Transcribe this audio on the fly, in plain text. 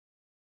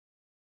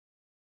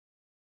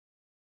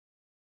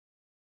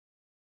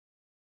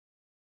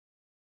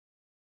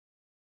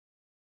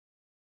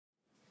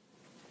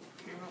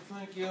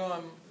Thank you.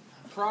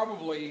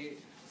 Probably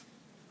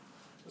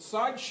a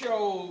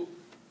sideshow,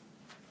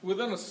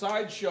 within a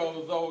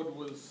sideshow,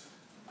 though it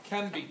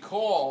can be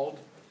called,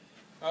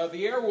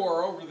 the air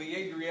war over the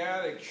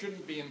Adriatic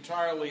shouldn't be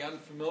entirely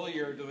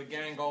unfamiliar to the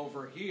gang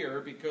over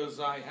here,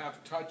 because I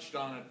have touched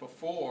on it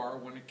before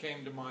when it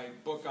came to my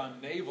book on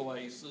naval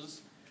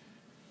aces,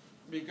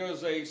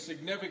 because a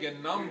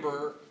significant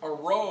number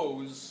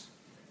arose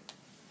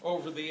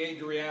over the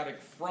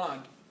Adriatic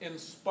front in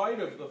spite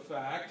of the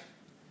fact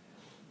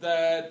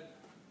that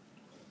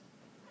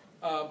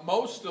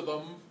most of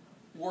them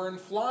were in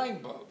flying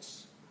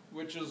boats,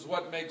 which is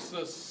what makes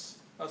this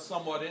a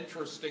somewhat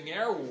interesting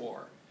air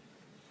war.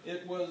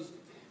 It was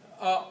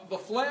the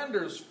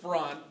Flanders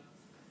front,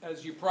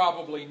 as you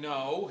probably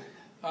know,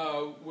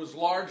 was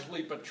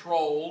largely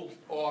patrolled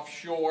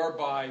offshore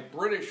by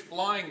British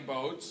flying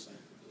boats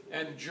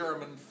and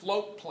German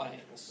float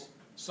planes,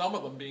 some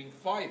of them being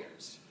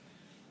fighters.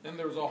 And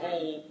there's a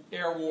whole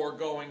air war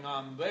going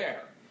on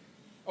there.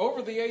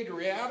 Over the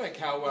Adriatic,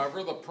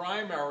 however, the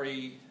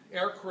primary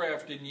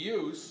aircraft in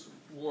use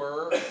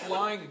were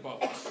flying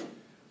boats.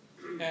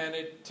 And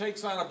it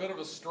takes on a bit of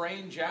a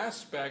strange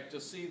aspect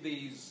to see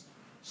these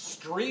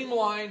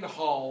streamlined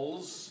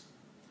hulls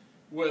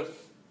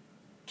with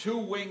two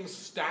wings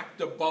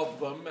stacked above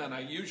them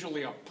and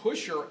usually a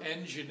pusher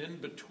engine in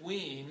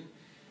between.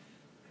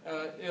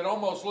 It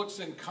almost looks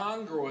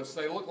incongruous.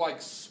 They look like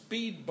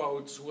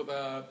speedboats with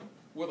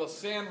a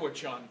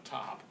sandwich on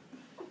top,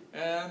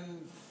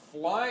 and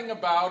flying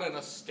about in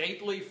a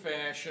stately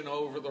fashion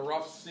over the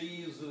rough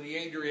seas of the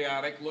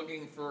Adriatic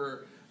looking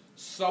for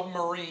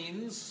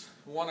submarines,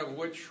 one of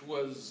which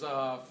was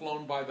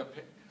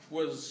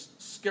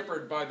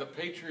skippered by the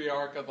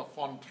patriarch of the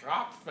von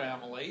Trapp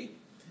family,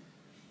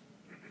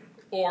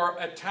 or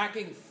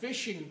attacking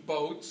fishing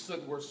boats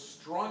that were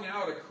strung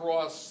out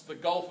across the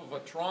Gulf of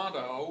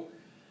Otranto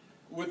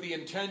with the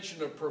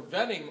intention of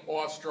preventing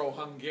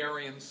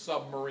Austro-Hungarian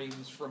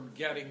submarines from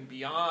getting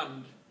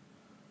beyond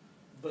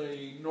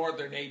the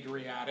northern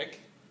Adriatic.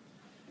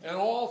 And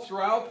all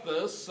throughout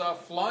this,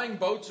 flying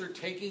boats are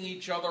taking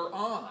each other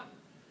on,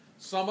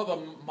 some of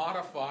them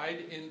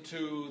modified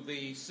into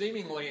the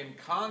seemingly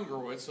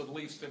incongruous, at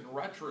least in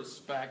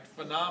retrospect,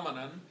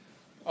 phenomenon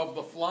of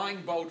the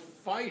flying boat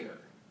fighter,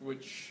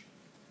 which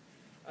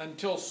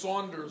until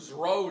Saunders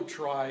Roe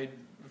tried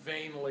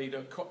vainly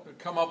to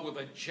come up with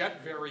a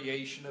jet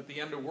variation at the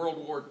end of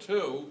World War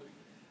II,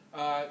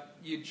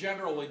 you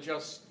generally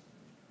just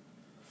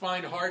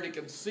find hard to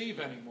conceive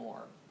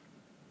anymore,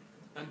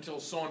 until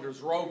Saunders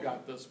Roe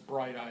got this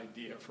bright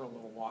idea for a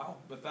little while,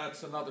 but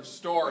that's another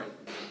story.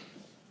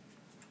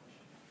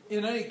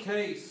 In any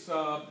case,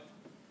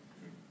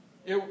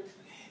 it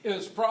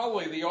is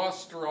probably the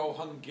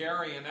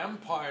Austro-Hungarian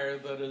Empire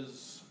that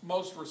is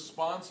most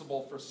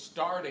responsible for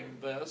starting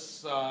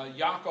this.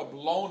 Jakob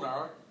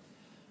Lohner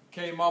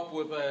came up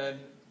with an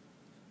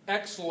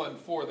excellent,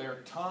 for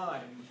their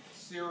time,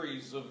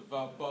 series of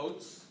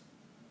boats.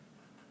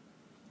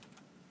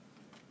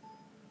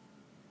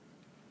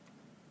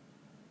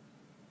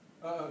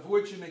 Of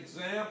which an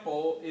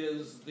example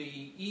is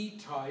the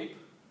E-type,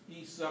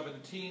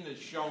 E-17 is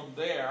shown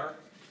there,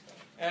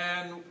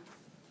 and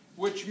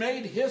which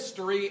made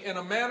history in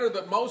a manner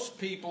that most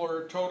people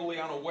are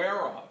totally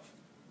unaware of.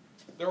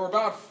 There were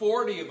about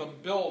 40 of them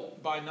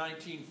built by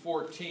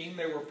 1914.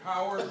 They were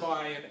powered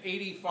by an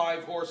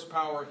 85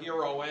 horsepower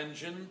Hero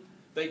engine.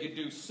 They could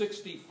do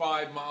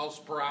 65 miles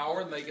per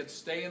hour, and they could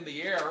stay in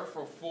the air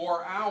for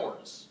 4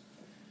 hours.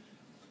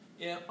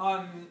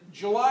 On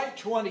July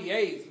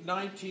 28,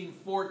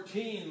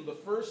 1914, the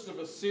first of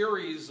a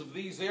series of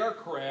these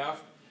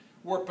aircraft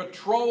were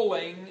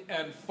patrolling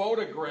and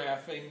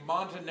photographing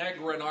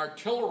Montenegrin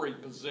artillery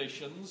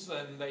positions,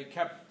 and they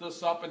kept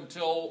this up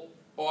until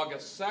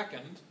August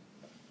 2nd.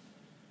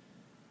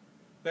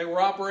 They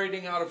were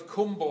operating out of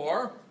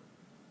Kumbor,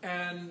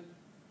 and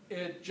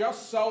it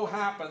just so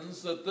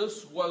happens that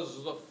this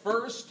was the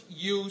first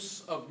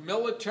use of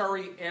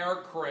military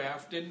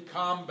aircraft in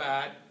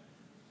combat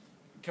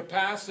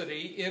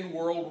capacity in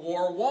World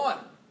War I.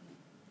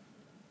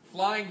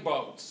 Flying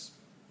boats.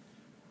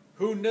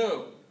 Who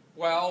knew?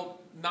 Well,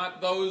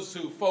 not those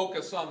who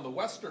focus on the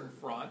Western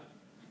Front,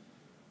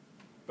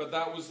 but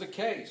that was the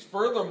case.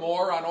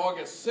 Furthermore, on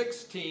August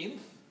 16th,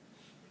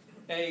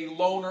 a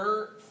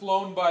Lohner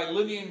flown by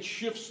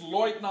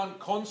Linienschiffsleutnant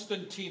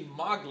Konstantin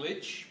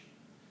Maglic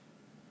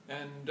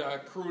and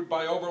crewed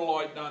by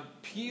Oberleutnant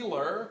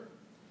Peeler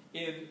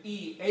in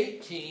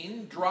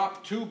E-18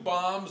 dropped 2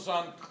 bombs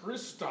on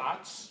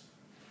Kristac,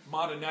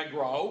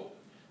 Montenegro,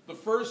 the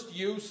first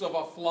use of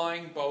a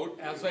flying boat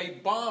as a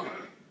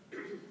bomber.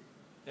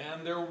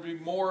 And there will be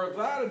more of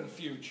that in the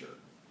future.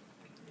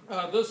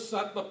 This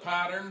set the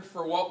pattern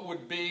for what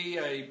would be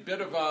a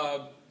bit of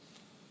a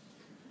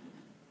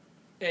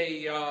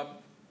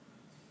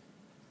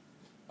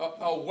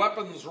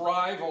weapons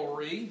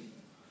rivalry,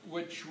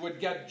 which would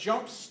get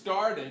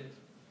jump-started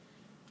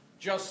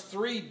just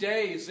 3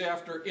 days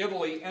after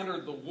Italy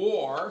entered the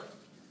war,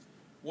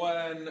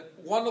 when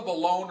one of the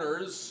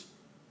Lohners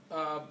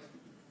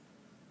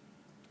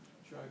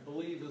which I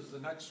believe is the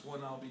next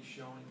one I'll be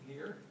showing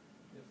here,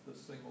 if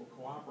this thing will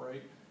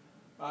cooperate.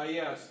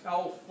 Yes,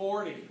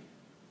 L-40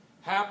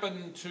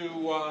 happened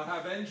to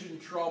have engine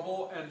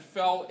trouble and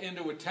fell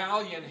into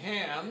Italian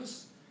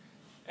hands,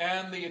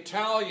 and the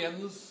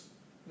Italians,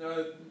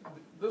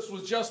 this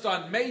was just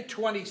on May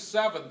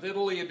 27th,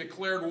 Italy had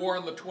declared war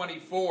on the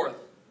 24th.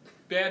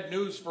 Bad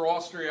news for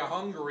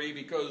Austria-Hungary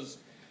because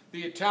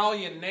the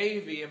Italian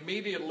Navy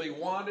immediately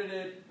wanted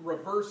it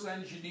reverse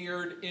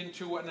engineered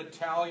into an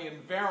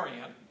Italian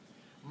variant.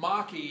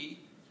 Macchi,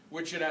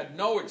 which had had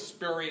no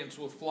experience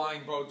with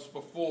flying boats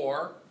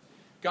before,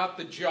 got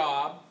the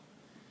job.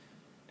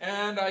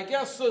 And I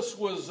guess this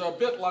was a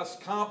bit less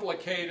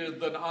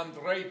complicated than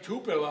Andrei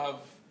Tupolev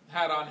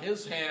had on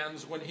his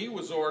hands when he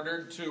was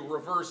ordered to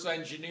reverse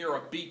engineer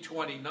a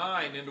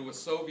B-29 into a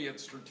Soviet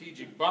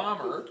strategic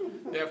bomber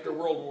after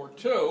World War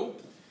II.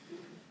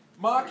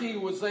 Macchi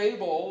was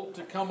able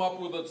to come up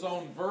with its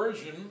own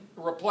version,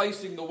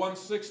 replacing the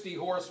 160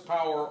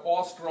 horsepower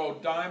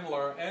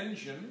Austro-Daimler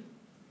engine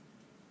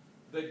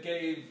that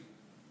gave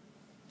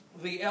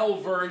the L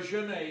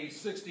version a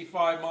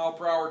 65 mile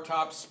per hour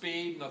top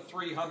speed and a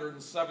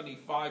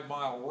 375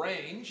 mile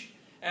range,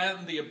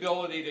 and the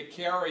ability to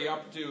carry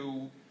up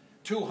to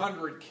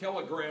 200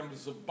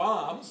 kilograms of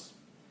bombs.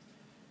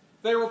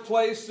 They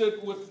replaced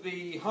it with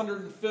the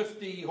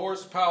 150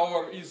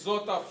 horsepower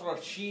Isotta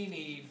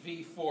Fraschini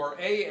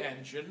V4A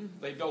engine.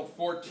 They built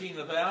 14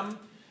 of them,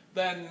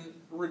 then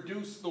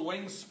reduced the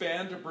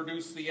wingspan to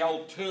produce the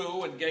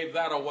L2 and gave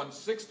that a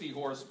 160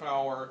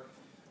 horsepower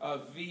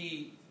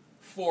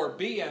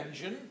V4B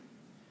engine.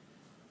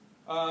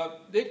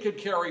 It could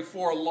carry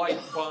 4 light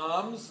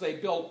bombs. They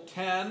built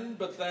 10,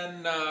 but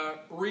then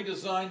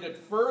redesigned it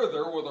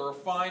further with a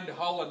refined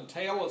hull and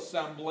tail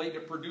assembly to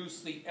produce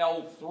the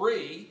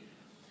L3,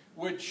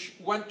 which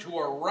went to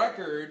a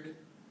record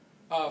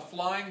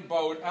flying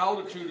boat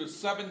altitude of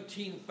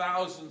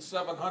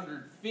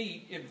 17,700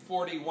 feet in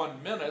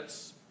 41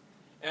 minutes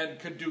and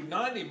could do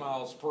 90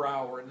 miles per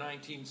hour in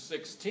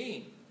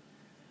 1916.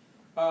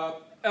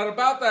 At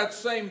about that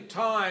same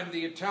time,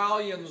 the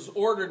Italians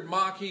ordered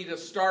Macchi to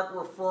start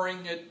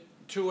referring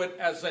to it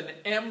as an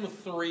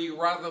M3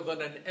 rather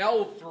than an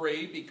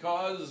L3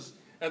 because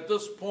at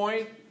this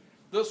point,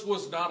 this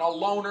was not a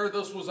loner,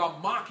 this was a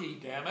Macchi,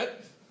 damn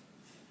it.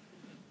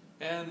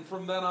 And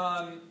from then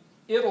on,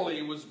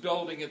 Italy was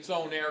building its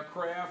own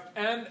aircraft,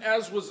 and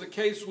as was the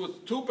case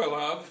with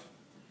Tupolev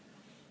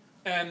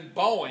and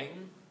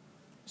Boeing,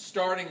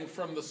 starting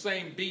from the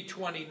same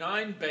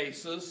B-29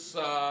 basis,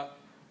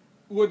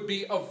 would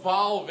be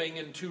evolving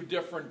in 2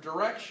 different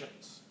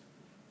directions.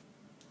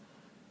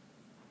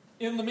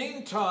 In the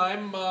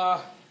meantime,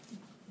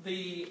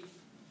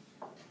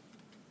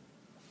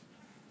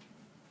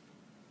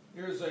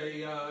 here's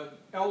a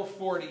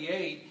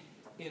L-48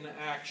 in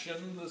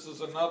action. This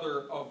is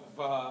another of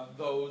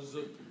those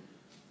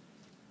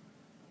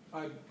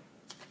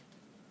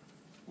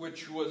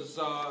which was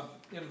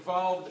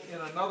involved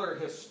in another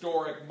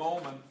historic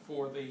moment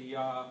for the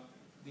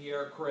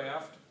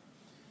aircraft.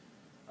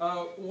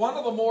 One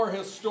of the more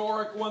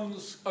historic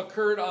ones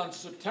occurred on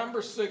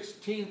September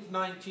 16,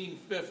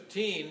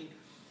 1915.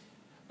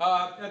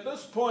 At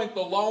this point,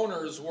 the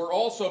loaners were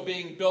also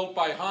being built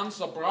by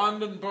Hansa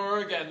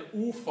Brandenburg and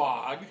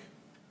UFAG,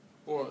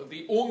 or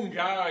the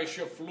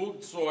Ungarische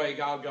Flugzeug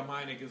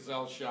Allgemeine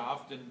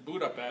Gesellschaft in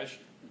Budapest.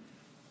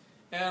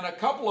 And a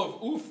couple of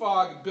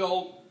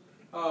UFAG-built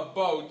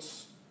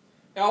boats,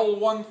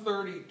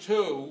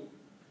 L-132,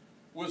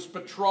 was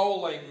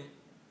patrolling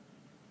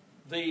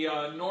the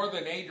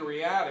northern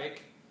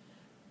Adriatic.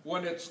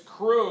 When its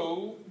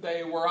crew,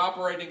 they were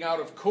operating out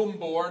of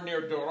Kumbor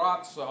near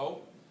Durazzo,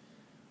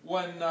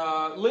 when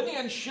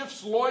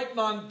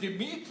Linienschiffsleutnant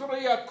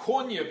Dmitria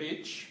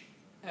Konyevich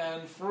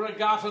and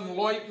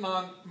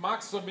Fregattenleutnant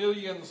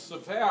Maximilian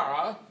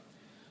Severa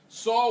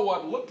saw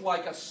what looked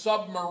like a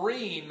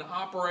submarine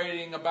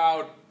operating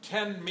about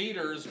 10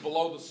 meters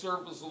below the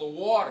surface of the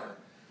water.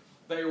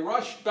 They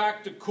rushed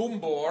back to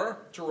Kumbor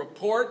to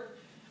report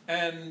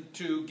and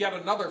to get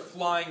another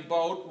flying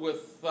boat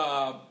with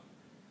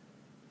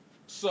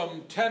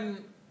some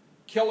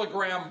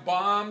 10-kilogram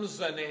bombs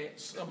and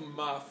some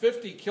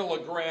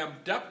 50-kilogram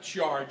depth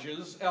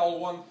charges,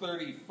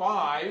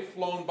 L-135,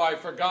 flown by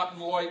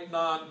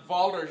Fregattenleutnant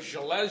Walter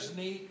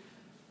Zhelezny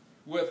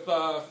with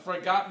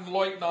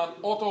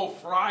Fregattenleutnant Otto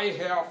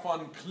Freiherr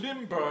von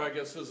Klimberg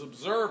as his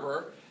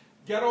observer,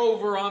 get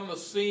over on the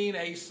scene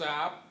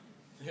ASAP,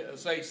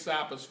 as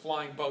ASAP as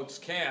flying boats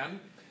can.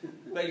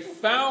 They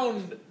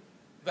found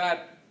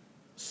that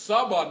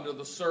sub under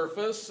the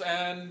surface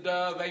and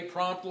they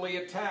promptly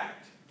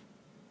attacked.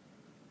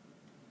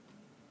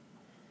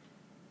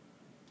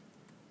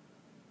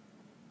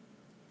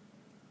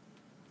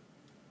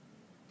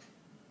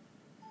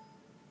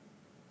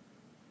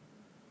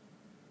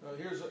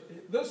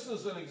 This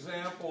is an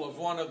example of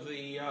one of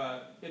the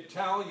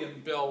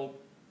Italian-built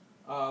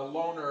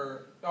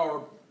loaner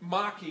or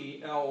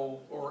Macchi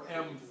L or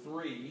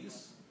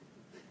M3s.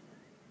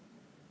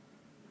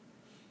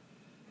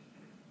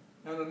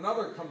 And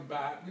another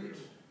combatant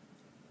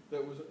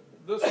that was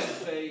this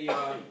is a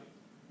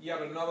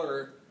yet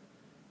another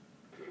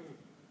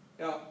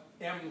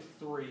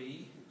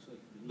M3.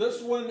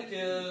 This one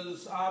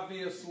is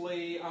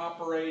obviously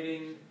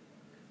operating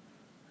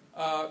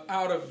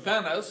out of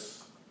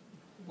Venice,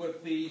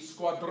 with the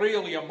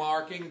squadriglia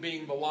marking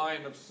being the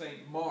Lion of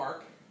St.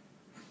 Mark.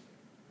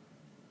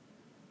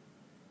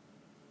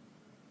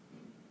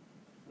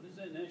 What is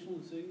that national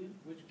insignia?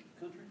 Which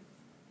country?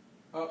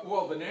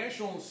 Well, the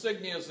national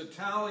insignia is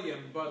Italian,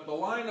 but the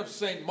Lion of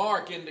St.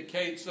 Mark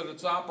indicates that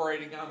it's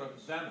operating out of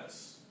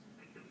Venice.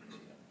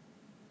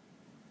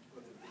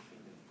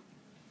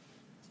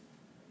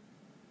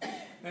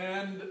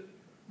 And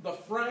the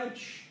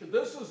French,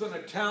 this is an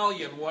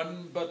Italian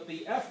one, but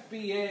the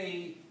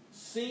FBA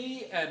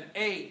C and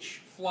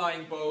H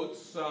flying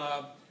boats,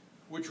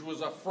 which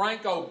was a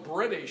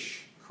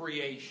Franco-British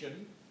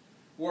creation,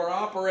 were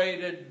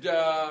operated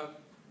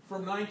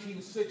from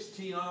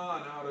 1916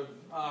 on out of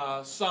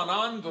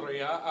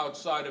Sant'Andrea,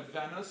 outside of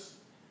Venice,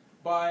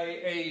 by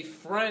a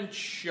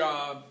French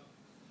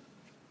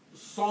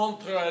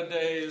Centre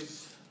des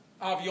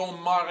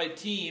Avions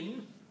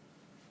Maritimes.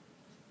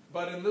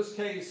 But in this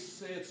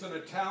case, it's an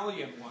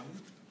Italian one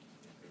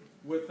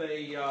with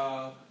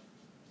an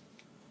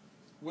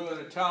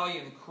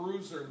Italian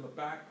cruiser in the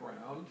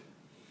background.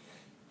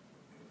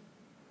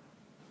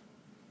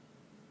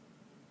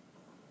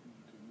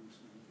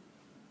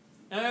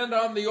 And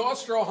on the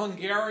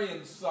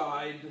Austro-Hungarian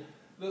side,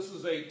 this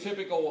is a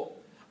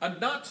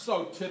not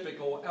so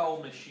typical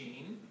L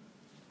machine.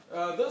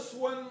 This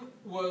one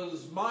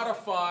was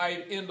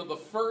modified into the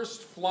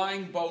first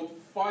flying boat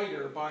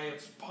fighter by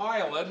its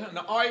pilot, an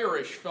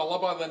Irish fellow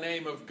by the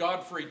name of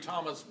Godfrey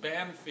Thomas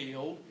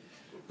Banfield,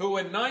 who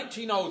in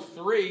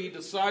 1903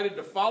 decided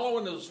to follow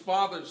in his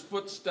father's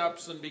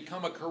footsteps and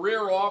become a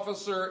career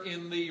officer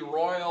in the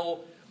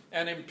Royal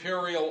and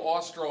Imperial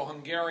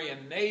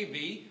Austro-Hungarian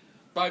Navy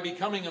by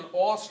becoming an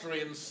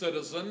Austrian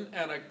citizen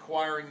and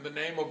acquiring the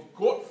name of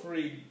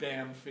Gottfried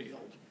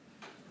Banfield.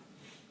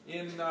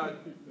 In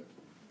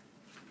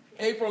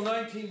April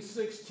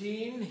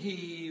 1916,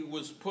 he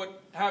was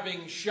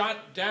having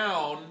shot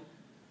down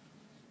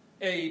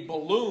a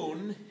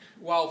balloon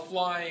while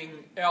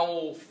flying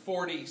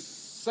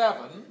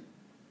L-47,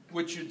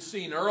 which you'd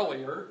seen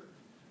earlier.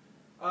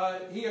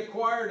 He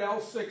acquired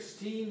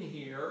L-16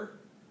 here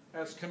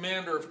as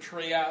commander of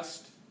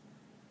Trieste,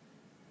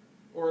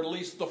 or at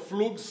least the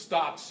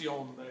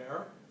Flugstation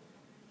there,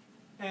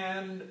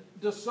 and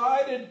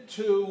decided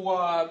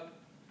to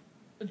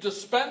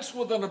dispense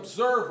with an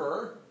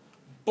observer,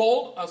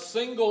 bolt a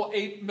single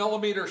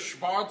 8mm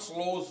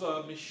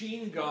Schwarzlose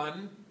machine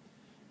gun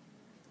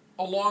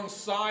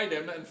alongside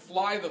him and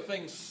fly the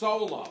thing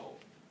solo.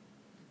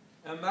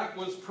 And that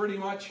was pretty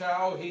much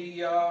how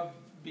he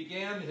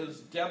began his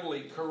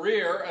deadly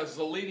career as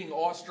the leading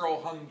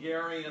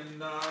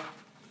Austro-Hungarian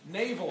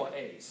naval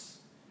ace.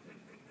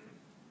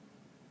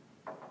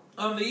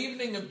 On the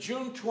evening of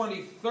June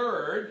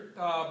 23rd,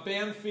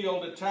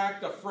 Banfield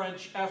attacked a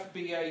French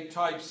FBA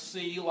Type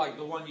C, like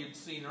the one you'd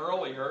seen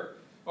earlier,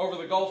 over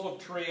the Gulf of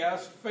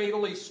Trieste,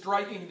 fatally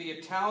striking the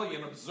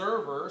Italian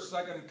observer,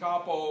 Second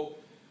Capo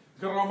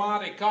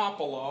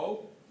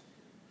Grammaticopolo,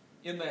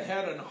 in the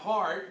head and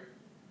heart,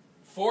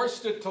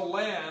 forced it to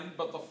land,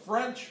 but the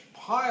French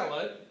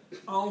pilot,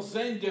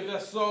 Ensign de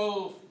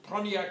Vaisseau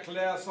Première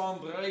Classe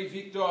André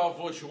Victor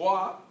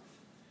Vaugeois,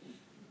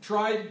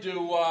 tried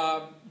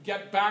to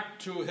get back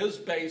to his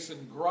base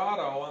in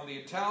Grotto on the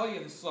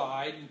Italian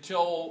side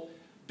until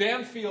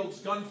Banfield's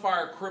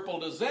gunfire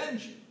crippled his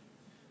engine.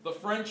 The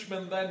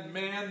Frenchman then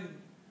manned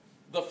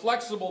the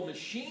flexible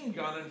machine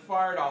gun and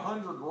fired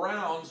 100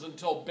 rounds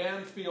until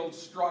Banfield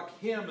struck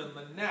him in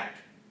the neck.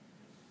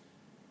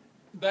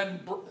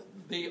 Then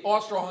the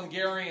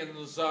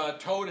Austro-Hungarians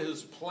towed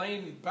his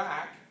plane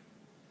back.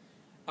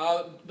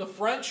 The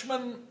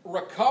Frenchman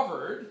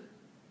recovered,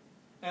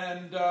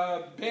 and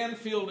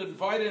Banfield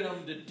invited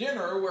him to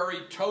dinner where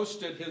he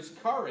toasted his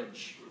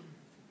courage.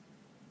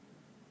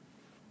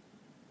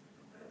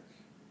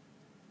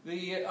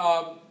 The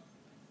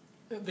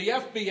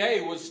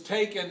FBA was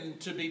taken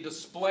to be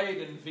displayed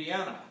in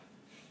Vienna.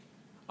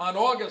 On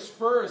August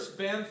 1st,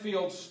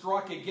 Banfield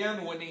struck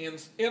again when he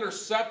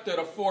intercepted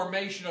a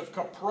formation of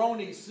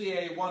Caproni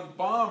CA-1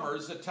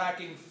 bombers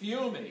attacking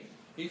Fiume.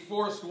 He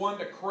forced one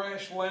to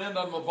crash land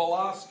on the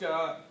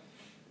Velasca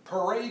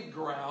parade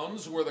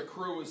grounds where the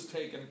crew was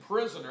taken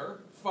prisoner.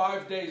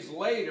 5 days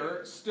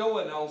later, still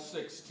in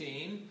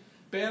L-16,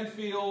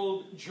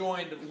 Banfield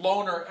joined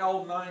loner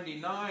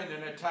L-99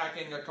 in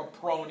attacking a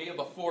Caproni of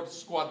the 4th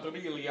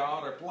Squadriglia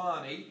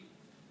Aeroplani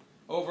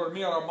over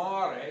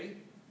Miramare.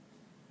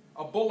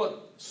 A bullet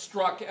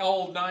struck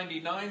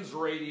L-99's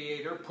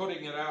radiator,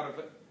 putting it out of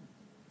it,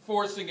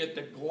 forcing it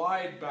to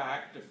glide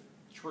back to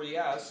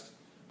Trieste.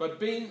 But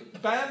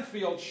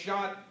Banfield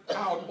shot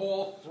out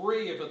all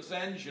 3 of its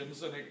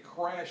engines and it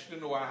crashed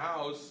into a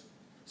house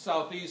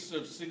southeast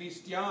of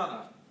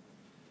Sinistiana.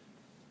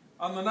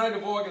 On the night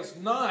of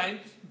August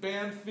 9th,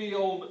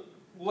 Banfield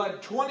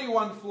led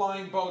 21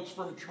 flying boats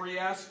from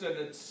Trieste and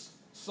its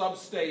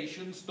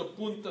substations to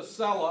Punta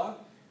Sella,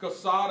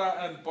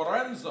 Cassata and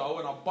Parenzo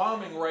in a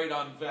bombing raid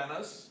on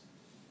Venice,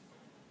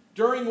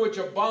 during which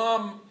a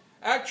bomb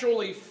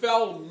actually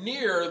fell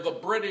near the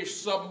British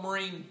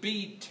submarine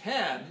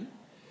B-10,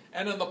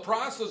 and in the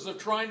process of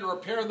trying to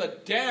repair the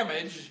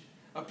damage,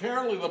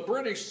 apparently the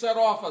British set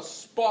off a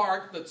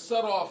spark that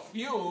set off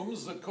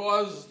fumes that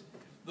caused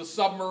the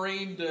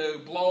submarine to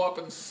blow up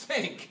and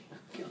sink.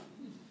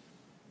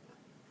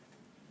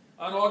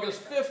 On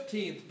August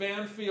 15th,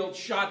 Banfield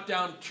shot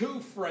down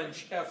 2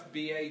 French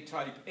FBA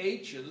Type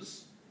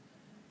H's.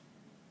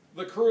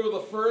 The crew of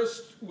the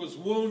first was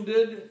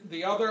wounded.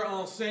 The other,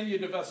 Enseigne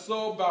de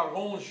Vaisseau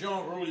Baron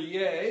Jean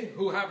Roulier,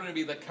 who happened to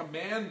be the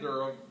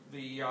commander of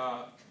the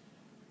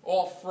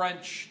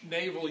all-French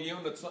naval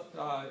units,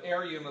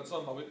 air units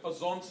on the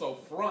Azonso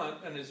front,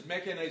 and his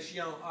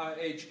mécanicien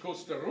A.H.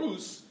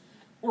 Costerous,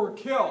 were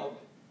killed.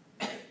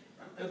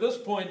 At this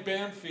point,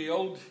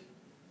 Banfield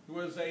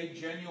was a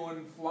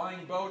genuine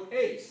flying boat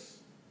ace.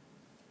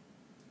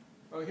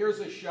 Well, here's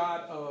a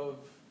shot of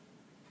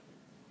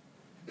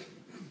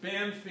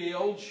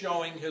Banfield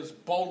showing his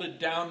bolted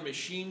down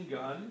machine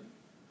gun.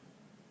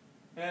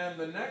 And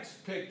the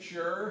next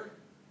picture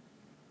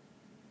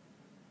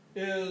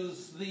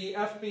is the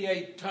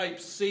FBA Type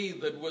C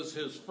that was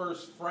his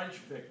first French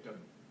victim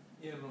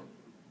in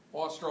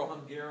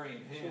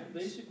Austro-Hungarian hands. So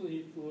basically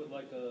he flew it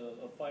like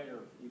a fighter.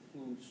 He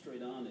flew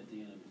straight on at the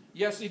enemy.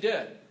 Yes, he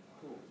did.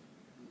 Cool.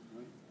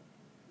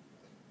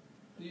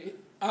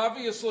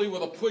 Obviously,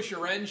 with a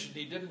pusher engine,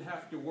 he didn't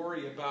have to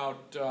worry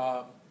about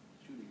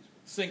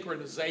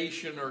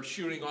synchronization or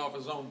shooting off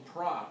his own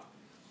prop.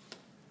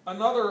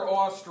 Another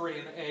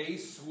Austrian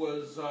ace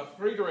was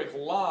Friedrich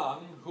Lang,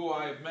 who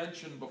I've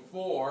mentioned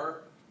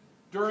before.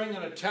 During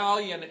an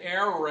Italian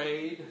air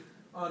raid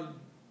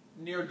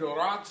near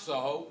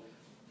Durazzo,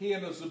 he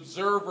and his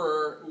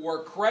observer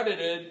were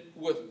credited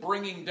with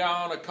bringing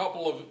down a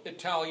couple of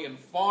Italian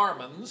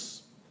firemen,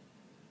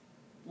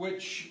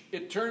 which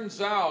it turns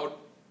out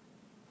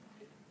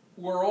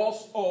were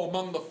also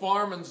among the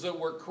firemen that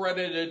were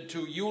credited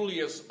to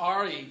Julius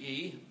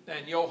Arrighi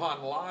and Johann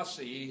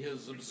Lassi,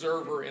 his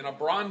observer in a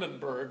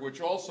Brandenburg, which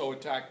also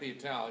attacked the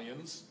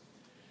Italians.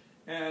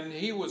 And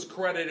he was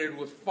credited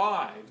with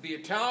 5. The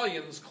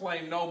Italians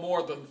claim no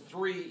more than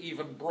 3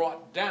 even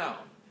brought down.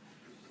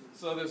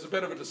 So there's a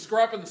bit of a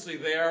discrepancy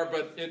there,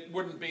 but it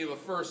wouldn't be the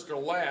first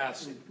or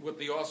last with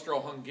the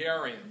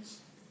Austro-Hungarians.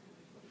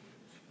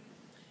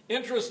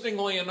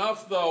 Interestingly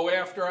enough, though,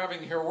 after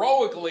having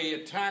heroically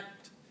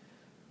attacked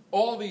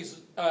all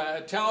these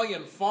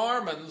Italian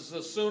firemen,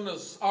 as soon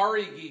as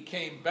Arrighi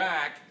came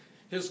back,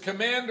 his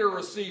commander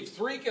received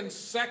 3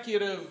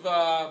 consecutive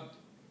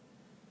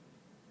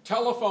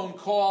telephone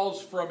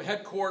calls from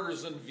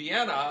headquarters in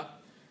Vienna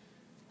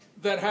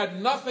that had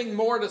nothing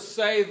more to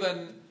say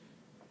than,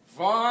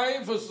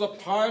 "5, is the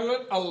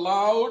pilot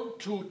allowed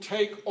to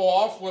take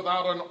off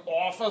without an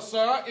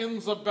officer in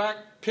the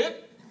back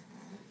pit?"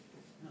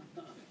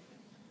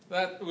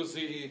 That was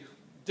the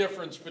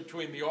difference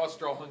between the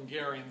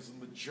Austro-Hungarians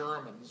and the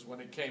Germans when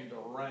it came to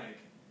rank.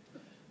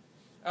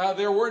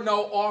 There were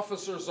no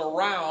officers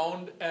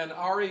around, and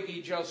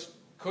Arrighi just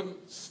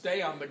couldn't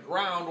stay on the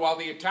ground while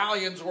the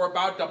Italians were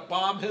about to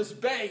bomb his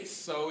base.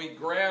 So he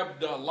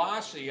grabbed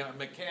Lassi, a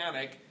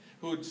mechanic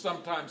who'd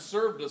sometimes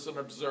served as an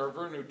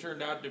observer and who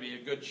turned out to be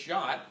a good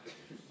shot.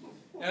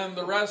 And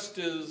the rest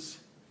is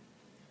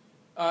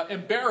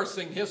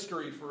embarrassing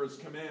history for his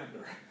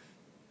commander.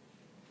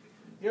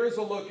 Here's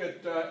a look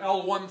at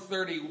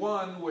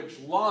L-131, which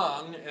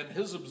Lang and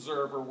his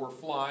observer were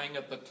flying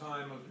at the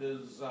time of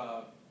his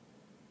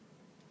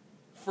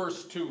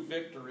first 2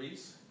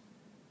 victories.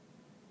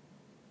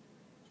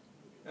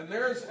 And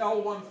there's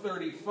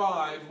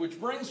L-135, which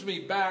brings me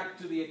back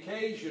to the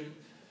occasion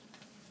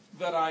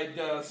that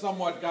I'd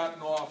somewhat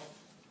gotten off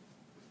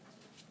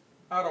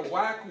out of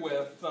whack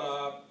with.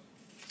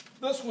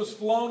 This was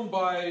flown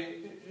by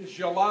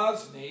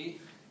Zelazny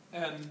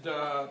and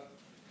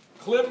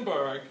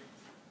Klimberg.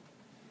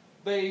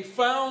 They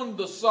found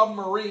the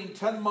submarine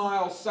 10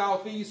 miles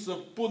southeast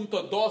of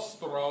Punta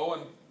d'Ostro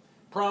and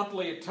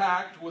promptly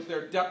attacked with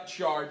their depth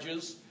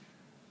charges.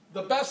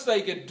 The best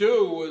they could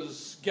do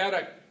was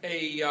get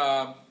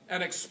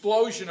an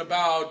explosion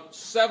about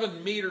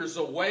 7 meters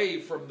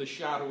away from the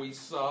shadowy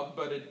sub,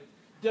 but it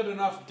did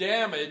enough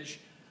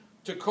damage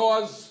to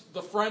cause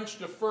the French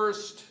to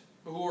first,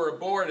 who were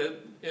aboard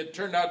it, it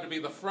turned out to be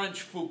the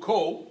French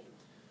Foucault.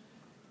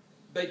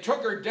 They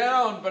took her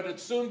down, but it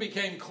soon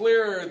became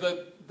clear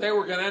that they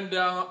were going to end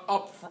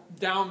up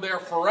down there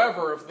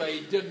forever if they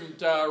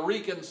didn't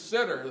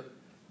reconsider.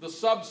 The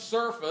sub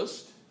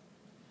surfaced,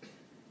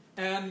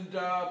 and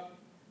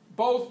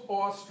both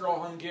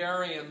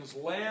Austro-Hungarians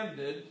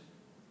landed,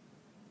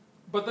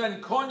 but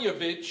then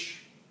Konjevich,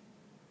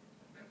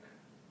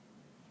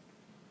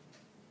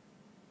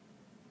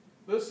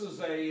 this is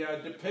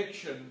a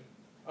depiction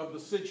of the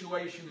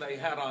situation they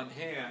had on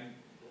hand.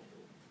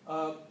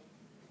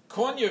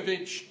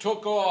 Konjevich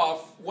took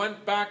off,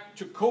 went back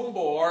to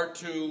Kumbor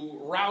to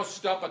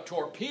roust up a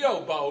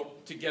torpedo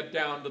boat to get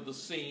down to the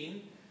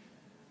scene.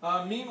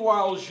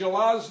 Meanwhile,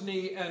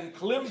 Zelazny and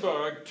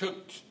Klimburg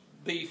took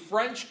the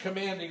French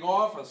commanding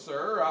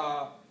officer,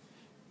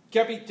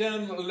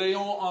 Capitaine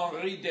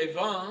Léon-Henri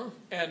Devin,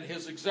 and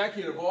his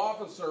executive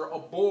officer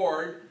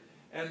aboard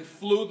and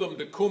flew them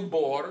to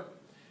Kumbor.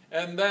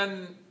 And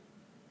then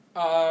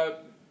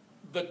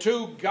the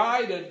two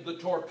guided the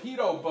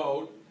torpedo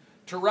boat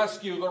to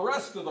rescue the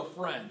rest of the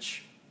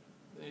French.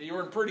 You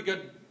were in pretty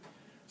good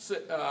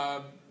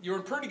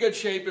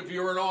shape if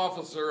you were an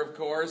officer, of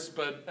course,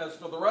 but as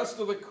for the rest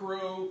of the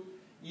crew,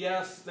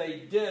 yes,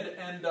 they did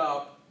end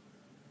up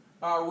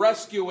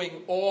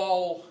rescuing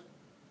all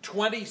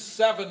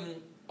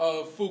 27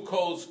 of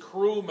Foucault's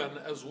crewmen,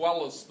 as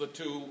well as the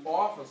two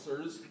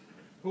officers,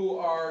 who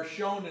are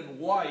shown in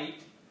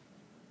white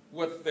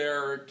with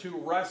their two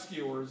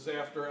rescuers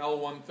after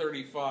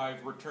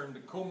L-135 returned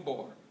to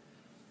Kumbor.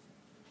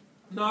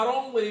 Not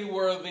only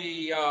were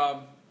the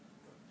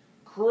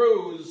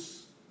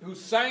crews who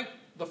sank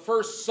the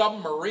first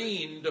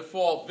submarine to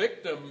fall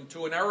victim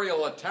to an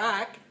aerial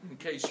attack, in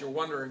case you're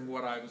wondering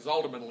what I was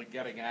ultimately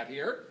getting at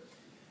here,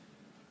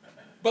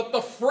 but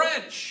the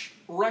French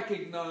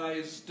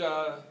recognized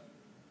the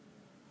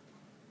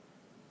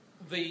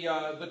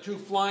two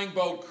flying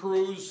boat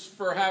crews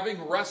for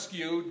having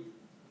rescued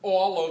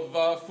all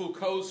of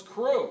Foucault's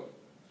crew.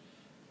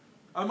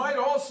 I might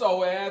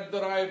also add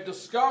that I have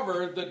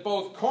discovered that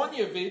both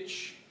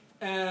Konjevic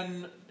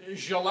and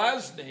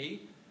Zelazny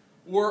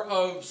were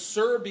of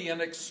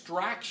Serbian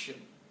extraction.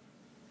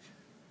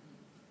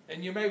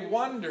 And you may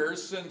wonder,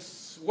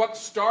 since what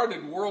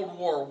started World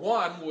War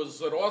I was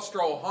that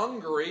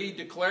Austria-Hungary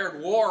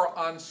declared war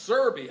on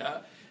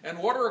Serbia, and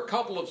what are a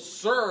couple of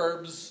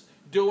Serbs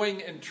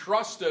doing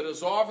entrusted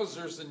as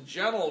officers and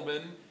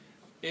gentlemen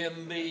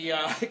in the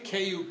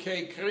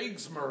KUK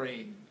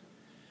Kriegsmarine?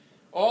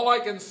 All I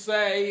can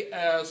say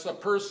as a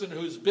person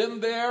who's been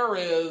there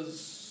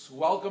is,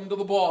 welcome to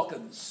the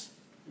Balkans.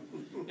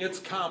 It's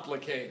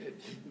complicated.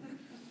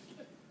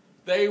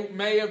 They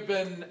may have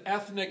been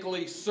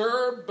ethnically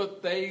Serb,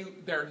 but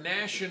their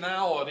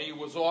nationality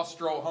was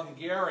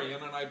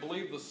Austro-Hungarian, and I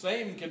believe the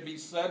same can be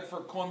said for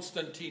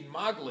Konstantin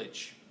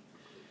Maglic.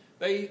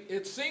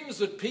 It seems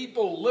that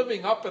people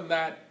living up in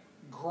that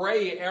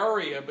gray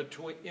area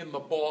in the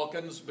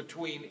Balkans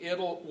between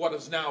what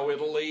is now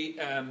Italy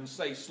and,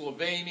 say,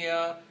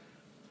 Slovenia,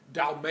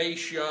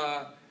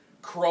 Dalmatia,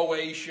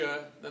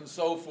 Croatia, and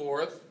so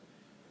forth,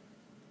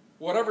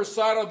 whatever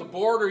side of the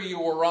border you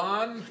were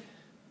on,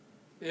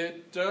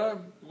 it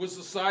was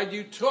the side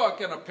you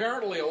took, and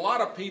apparently a lot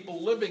of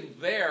people living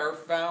there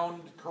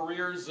found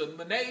careers in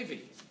the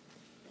Navy.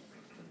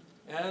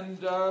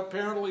 And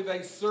apparently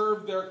they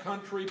served their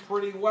country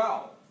pretty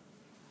well.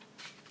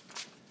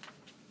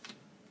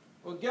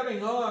 Well,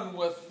 getting on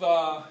with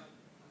the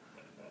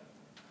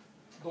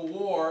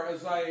war,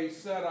 as I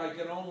said, I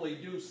can only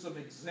do some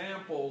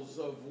examples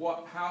of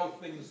how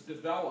things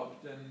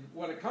developed. And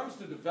when it comes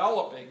to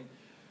developing,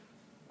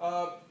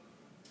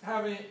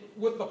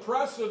 with the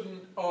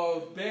precedent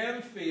of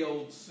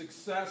Banfield's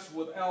success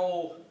with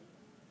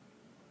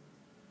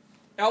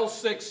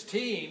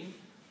L-16,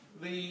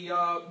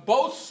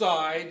 both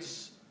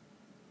sides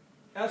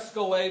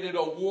escalated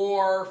a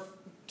war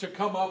to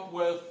come up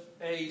with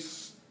a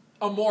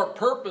more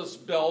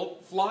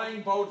purpose-built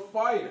flying boat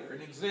fighter.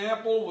 An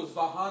example was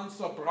the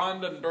Hansa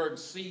Brandenburg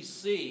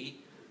CC,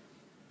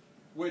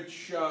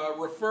 which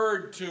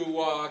referred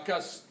to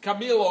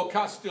Camillo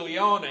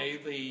Castiglione,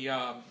 the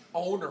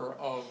owner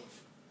of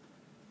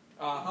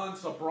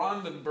Hansa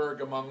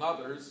Brandenburg, among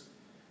others.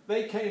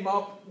 They came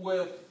up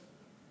with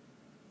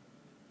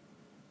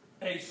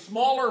a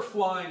smaller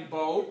flying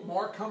boat,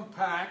 more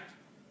compact,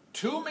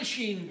 2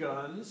 machine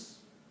guns,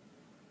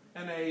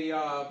 and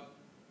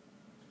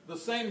the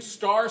same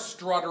star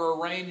strutter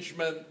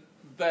arrangement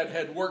that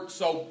had worked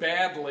so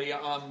badly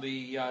on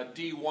the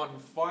D-1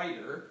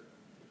 fighter.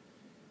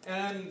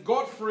 And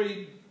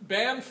Gottfried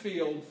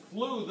Banfield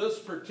flew this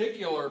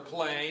particular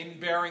plane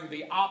bearing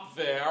the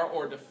Abwehr,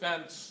 or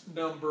defense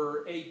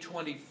number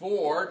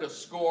 824, to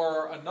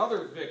score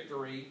another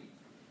victory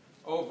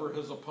over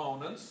his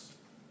opponents.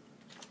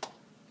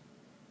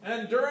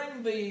 And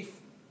during the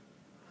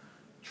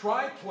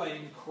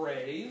triplane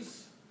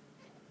craze,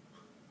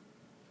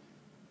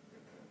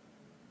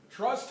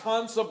 trust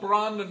Hansa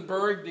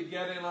Brandenburg to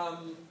get in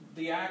on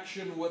the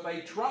action with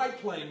a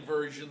triplane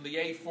version, the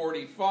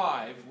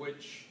A-45,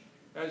 which,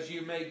 as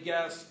you may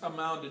guess,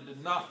 amounted to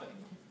nothing,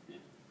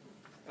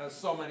 as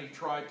so many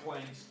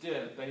triplanes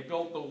did. They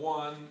built the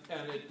one,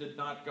 and it did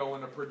not go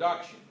into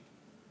production.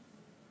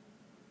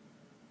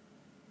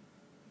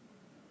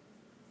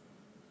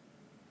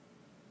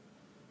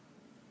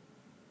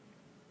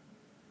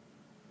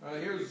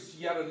 Here's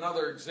yet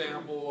another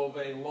example of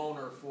a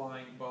loner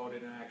flying boat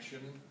in action.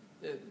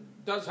 It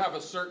does have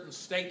a certain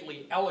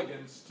stately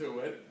elegance to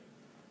it,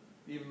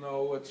 even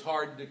though it's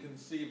hard to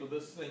conceive of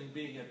this thing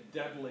being a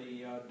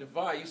deadly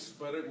device,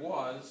 but it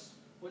was.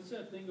 What's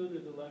that thing under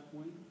the left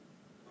wing?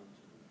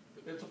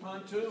 It's a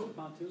pontoon. It's a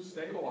pontoon?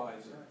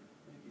 Stabilizer. Right.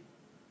 Thank you.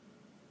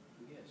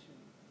 Yes,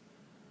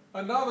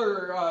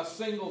 Another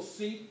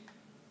single-seat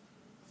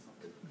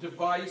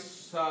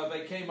device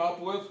they came up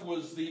with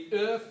was the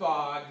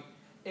Erfag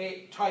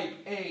Type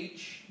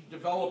H,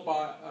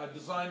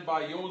 designed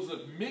by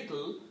Josef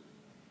Mickel.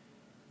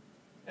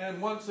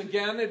 And once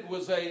again, it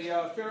was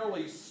a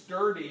fairly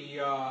sturdy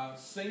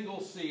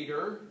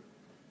single-seater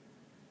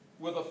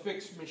with a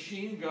fixed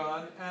machine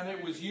gun, and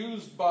it was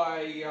used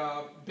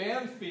by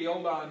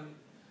Banfield on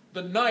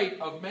the night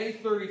of May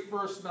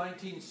 31st,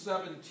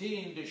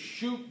 1917, to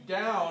shoot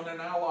down an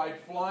Allied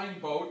flying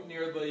boat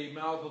near the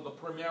mouth of the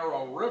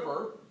Primero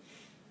River.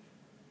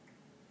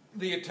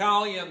 The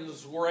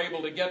Italians were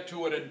able to get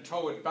to it and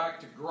tow it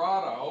back to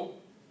Grotto.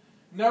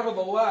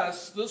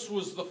 Nevertheless, this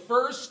was the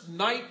first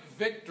night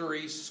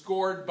victory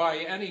scored by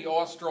any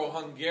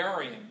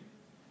Austro-Hungarian.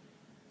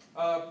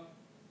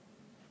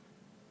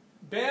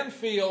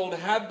 Banfield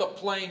had the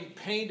plane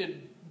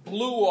painted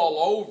blue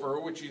all over,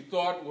 which he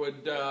thought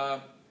would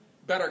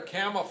better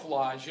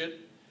camouflage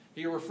it.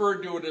 He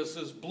referred to it as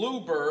his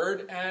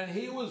Bluebird, and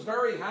he was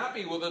very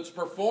happy with its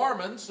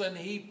performance, and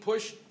he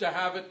pushed to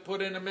have it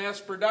put into mass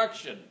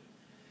production.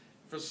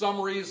 For some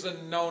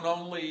reason known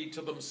only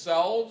to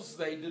themselves,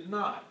 they did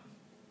not.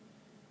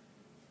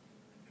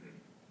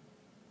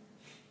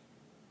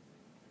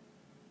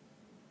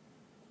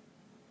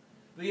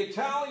 The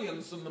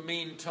Italians, in the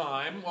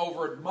meantime,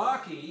 over at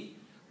Macchi,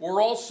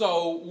 were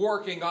also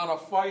working on a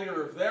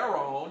fighter of their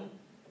own,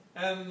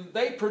 and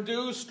they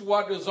produced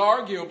what is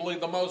arguably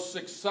the most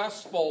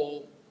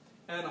successful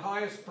and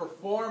highest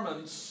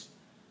performance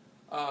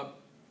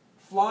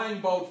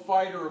flying boat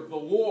fighter of the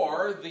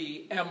war,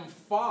 the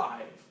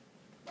M5.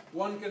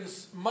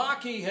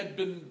 Macchi had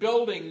been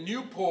building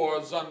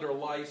Nieuports under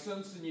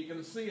license, and you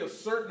can see a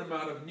certain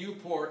amount of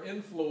Nieuport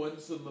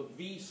influence in the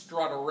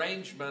V-strut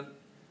arrangement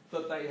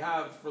that they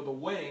have for the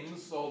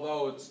wings,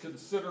 although it's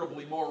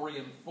considerably more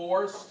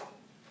reinforced.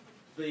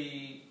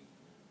 The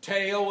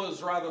tail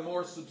is rather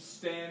more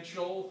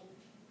substantial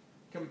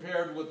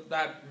compared with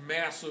that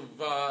massive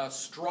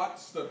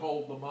struts that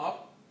hold them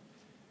up.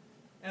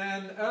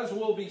 And as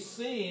will be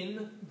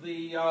seen,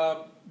 the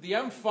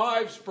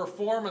M5's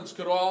performance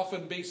could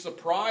often be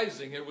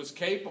surprising. It was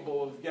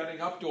capable of getting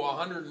up to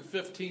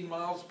 115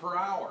 miles per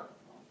hour.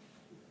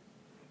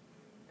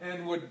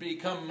 And would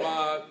become,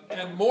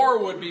 and more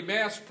would be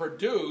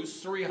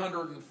mass-produced,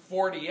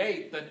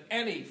 348, than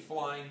any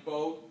flying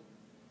boat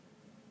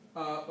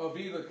of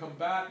either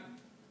combatant.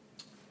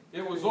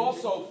 It was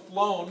also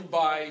flown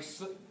by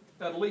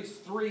at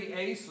least 3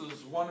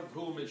 aces, one of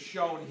whom is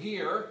shown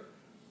here.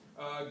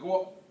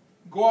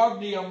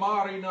 Guardia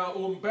Marina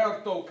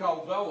Umberto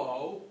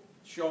Calvello,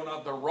 shown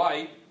on the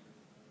right,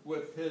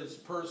 with his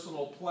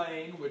personal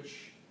plane,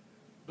 which,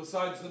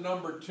 besides the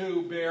number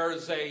 2,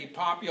 bears a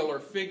popular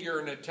figure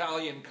in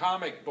Italian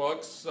comic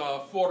books,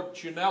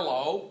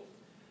 Fortunello,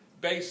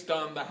 based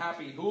on the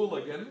Happy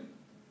Hooligan.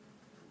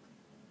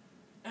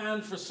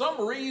 And for some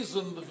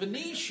reason, the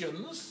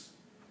Venetians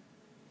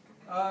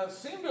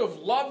seem to have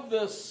loved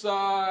this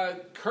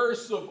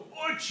curse of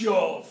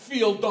Occhio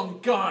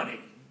Fieldoncani,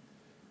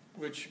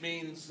 which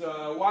means,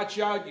 watch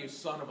out, you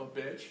son of a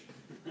bitch.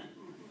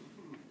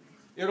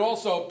 It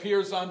also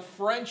appears on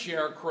French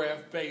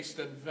aircraft based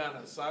in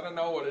Venice. I don't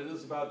know what it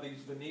is about these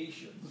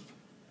Venetians.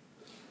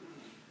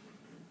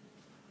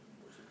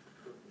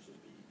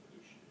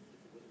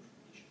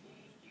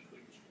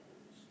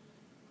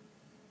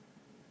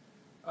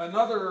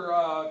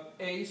 Another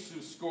ace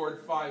who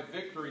scored 5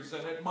 victories,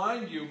 and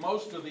mind you,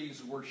 most of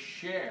these were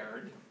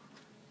shared,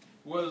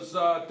 was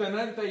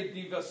Tenente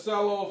di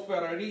Vascello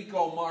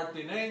Federico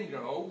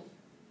Martinengo,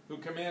 who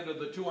commanded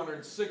the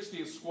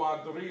 260th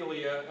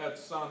Squadriglia at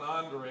San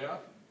Andrea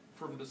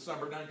from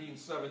December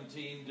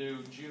 1917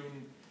 to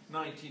June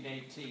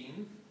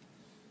 1918.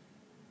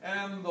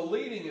 And the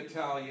leading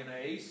Italian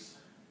ace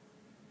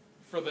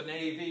for the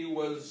Navy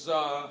was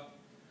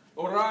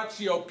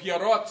Orazio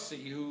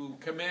Pierozzi, who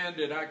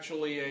commanded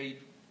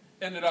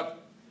ended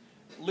up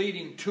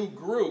leading 2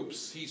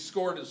 groups. He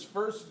scored his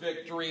first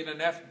victory in an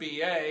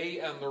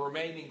FBA and the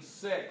remaining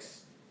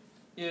 6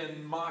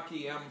 in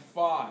Macchi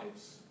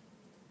M5s.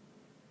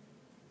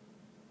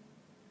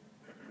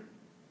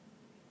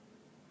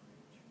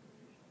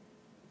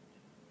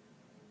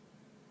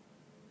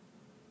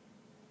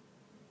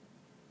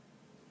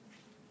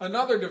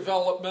 Another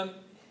development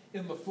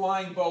in the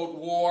flying boat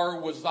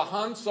war was the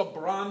Hansa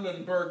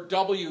Brandenburg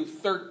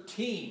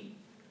W-13,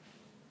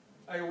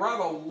 a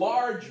rather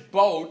large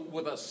boat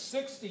with a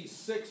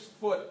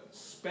 66-foot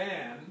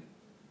span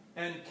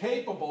and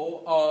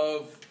capable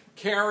of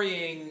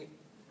carrying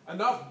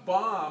enough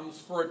bombs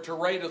for it to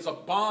raid as a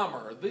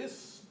bomber.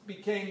 This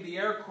became the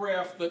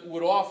aircraft that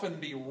would often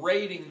be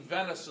raiding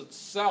Venice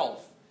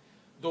itself,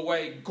 the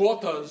way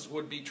Gothas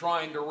would be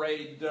trying to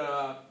raid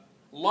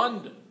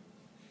London.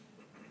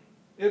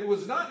 It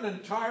was not an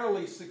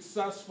entirely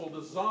successful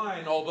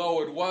design,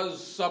 although it was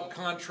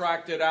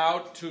subcontracted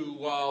out to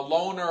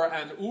Lohner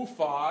and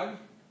Ufag.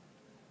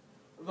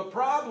 The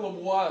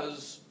problem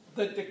was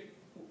that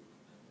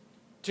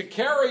to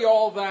carry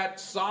all that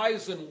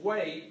size and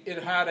weight,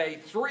 it had a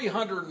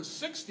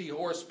 360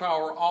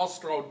 horsepower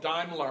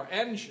Austro-Daimler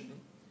engine,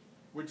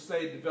 which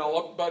they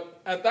developed. But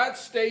at that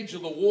stage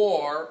of the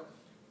war,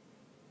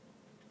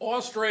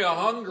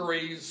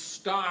 Austria-Hungary's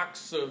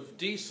stocks of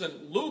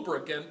decent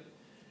lubricant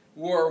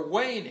were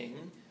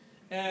waning,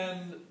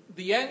 and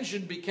the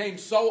engine became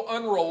so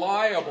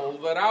unreliable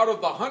that out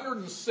of the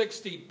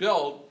 160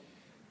 built,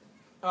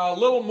 a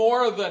little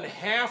more than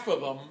half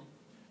of them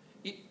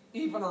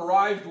even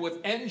arrived with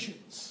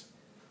engines.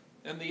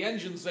 And the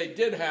engines they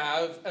did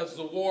have, as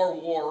the war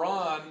wore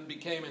on,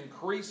 became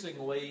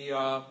increasingly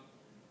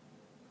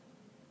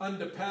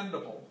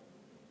undependable.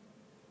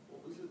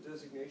 What was the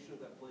designation of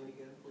that plane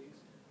again, please?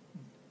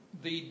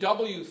 The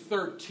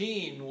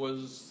W-13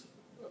 was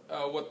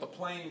what the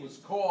plane was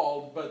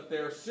called, but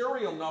their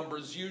serial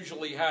numbers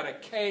usually had a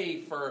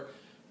K for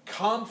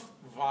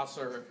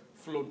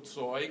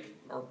Kampfwasserflugzeug,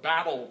 or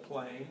battle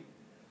plane,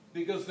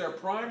 because their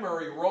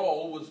primary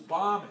role was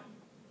bombing.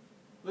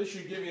 This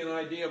should give you an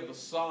idea of the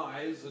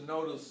size, and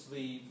notice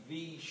the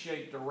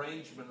V-shaped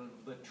arrangement of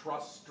the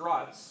truss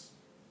struts.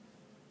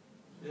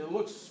 It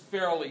looks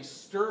fairly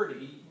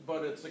sturdy,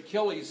 but its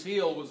Achilles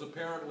heel was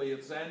apparently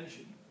its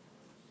engine,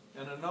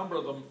 and a number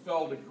of them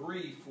fell to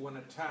grief when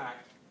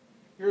attacked.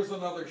 Here's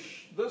another,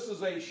 this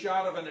is a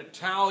shot of an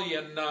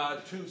Italian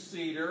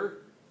two-seater,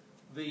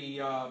 the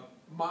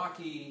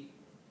Macchi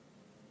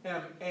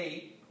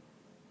M.5,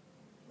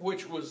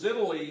 which was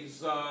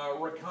Italy's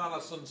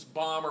reconnaissance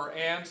bomber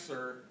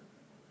answer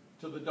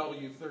to the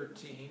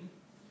W-13.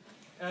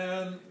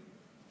 And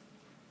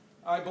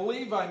I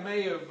believe I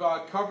may have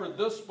covered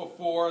this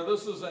before.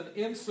 This is an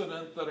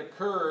incident that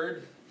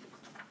occurred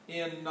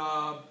in,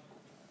 on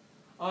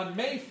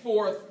May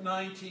 4th,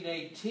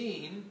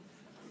 1918,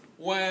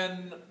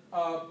 when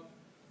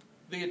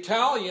the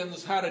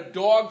Italians had a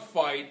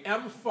dogfight,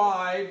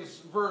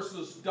 M5s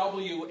versus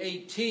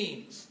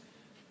W-18s.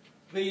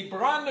 The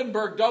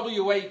Brandenburg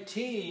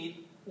W-18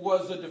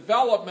 was a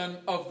development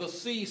of the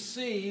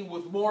CC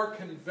with more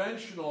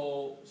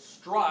conventional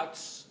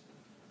struts.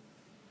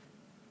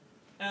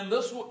 And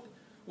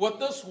what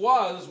this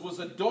was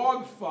a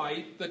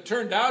dogfight that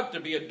turned out to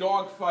be a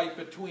dogfight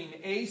between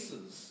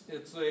aces.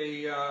 It's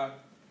a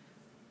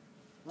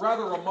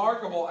rather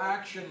remarkable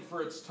action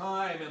for its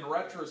time in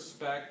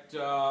retrospect,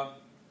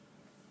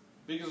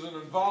 because it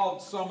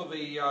involved some of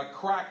the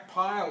crack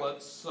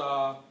pilots.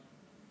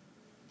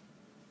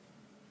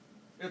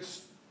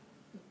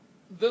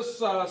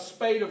 This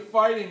spate of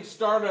fighting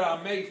started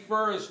on May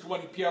 1st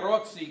when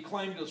Pierozzi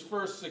claimed his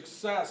first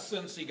success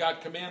since he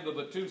got command of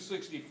the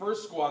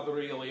 261st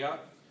Squadriglia.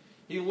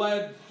 He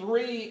led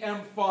 3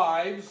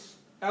 M5s,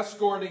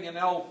 escorting an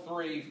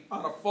L3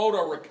 on a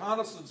photo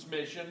reconnaissance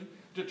mission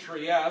to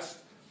Trieste,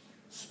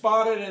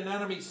 spotted an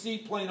enemy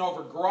seaplane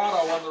over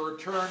Grotto on the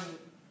return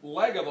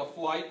leg of the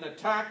flight and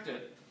attacked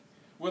it.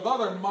 With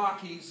other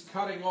Macchis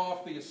cutting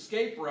off the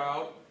escape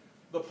route,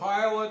 the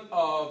pilot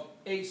of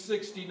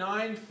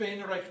A-69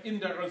 Fähnrich in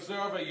der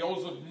Reserve,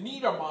 Josef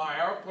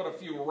Niedermeyer, put a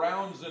few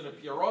rounds into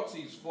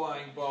Pierozzi's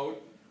flying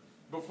boat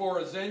before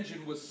his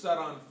engine was set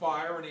on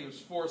fire and he was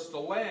forced to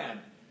land.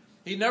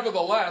 He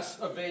nevertheless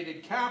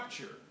evaded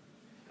capture.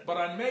 But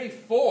on May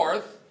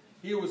 4th,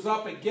 he was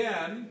up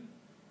again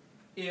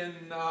in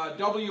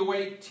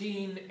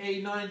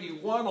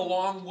W-18A91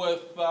 along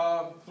with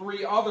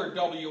 3 other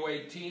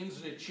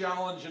W-18s to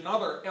challenge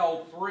another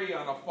L3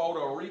 on a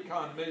photo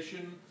recon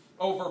mission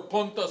over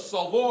Punta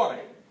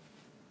Salvore.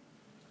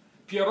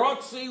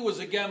 Pierozzi was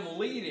again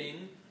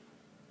leading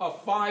a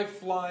 5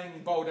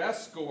 flying boat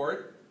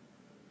escort,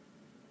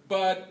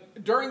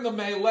 but during the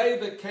melee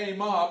that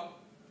came up,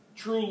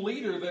 true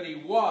leader that he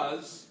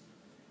was,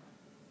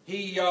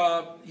 he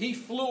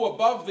flew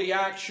above the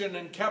action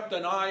and kept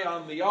an eye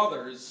on the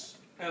others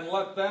and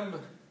let them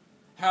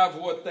have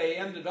what they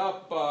ended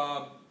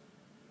up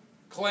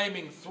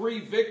claiming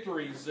 3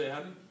 victories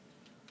in.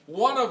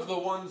 One of the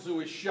ones who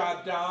was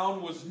shot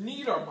down was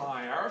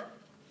Niedermeyer,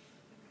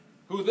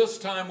 who this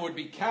time would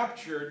be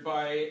captured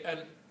by an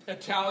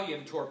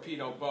Italian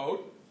torpedo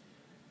boat.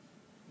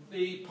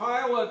 The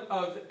pilot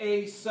of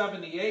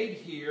A-78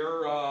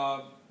 here,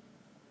 a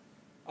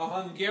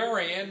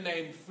Hungarian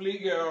named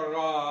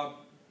Flieger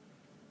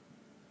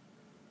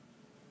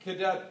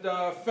Cadet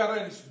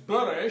Ferenc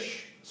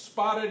Burish,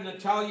 spotted an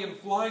Italian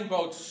flying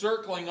boat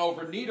circling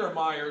over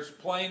Niedermeyer's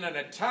plane and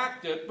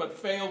attacked it, but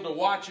failed to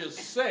watch his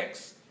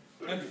 6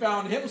 and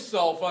found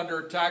himself under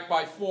attack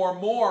by 4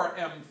 more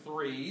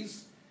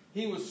M3s.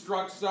 He was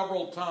struck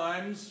several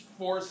times,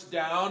 forced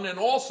down, and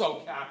also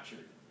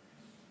captured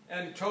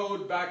and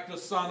towed back to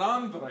San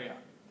Andrea.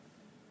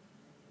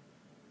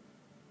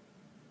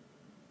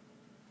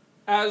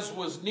 As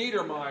was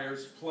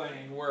Niedermeyer's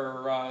plane,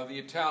 where the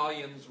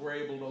Italians were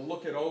able to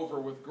look it over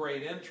with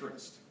great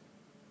interest.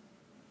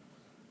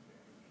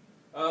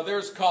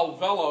 There's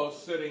Calvello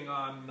sitting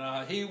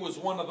on, he was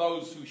one of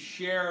those who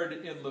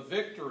shared in the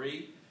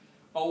victory,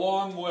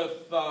 along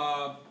with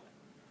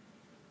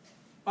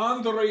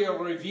Andrea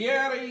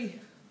Rivieri,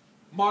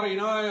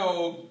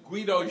 Marinaio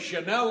Guido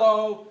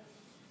Gianello,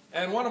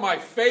 and one of my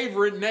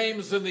favorite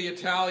names in the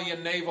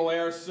Italian Naval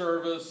Air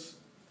Service,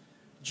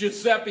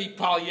 Giuseppe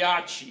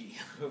Pagliacci,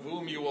 of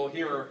whom you will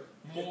hear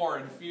more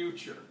in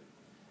future.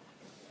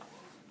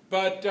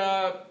 But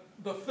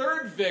the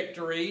third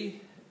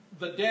victory,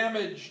 the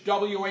damaged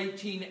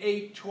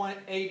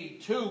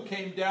W-18-882,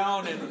 came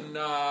down and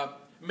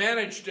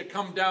managed to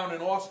come down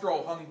in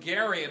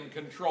Austro-Hungarian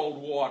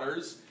controlled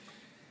waters.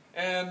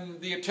 And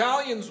the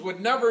Italians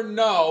would never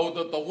know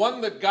that the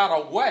one that got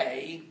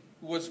away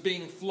was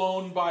being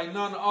flown by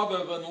none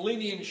other than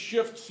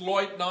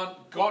Linienschiffsleutnant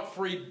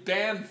Gottfried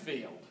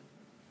Banfield.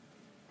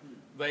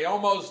 They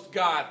almost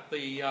got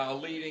the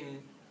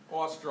leading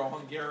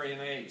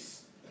Austro-Hungarian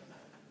ace.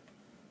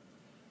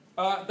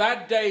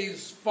 That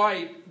day's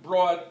fight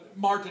brought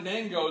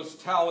Martinengo's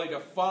tally to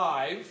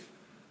 5.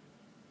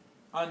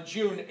 On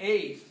June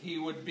 8th, he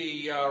would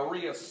be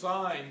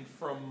reassigned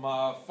from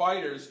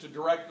fighters to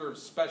Director of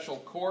Special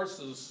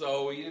Courses,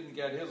 so he didn't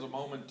get his a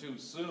moment too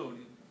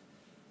soon.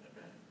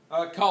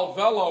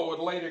 Calvello would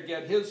later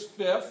get his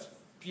 5th.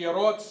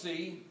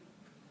 Pierozzi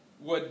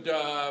would,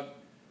 at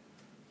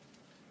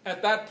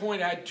that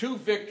point, had 2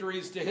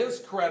 victories to his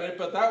credit,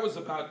 but that was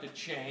about to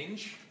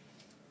change.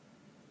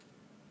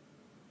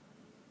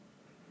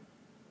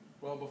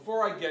 Well,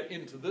 before I get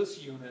into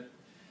this unit,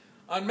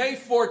 on May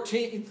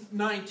 14,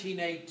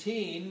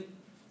 1918,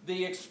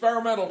 the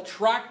experimental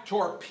track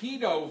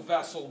torpedo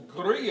vessel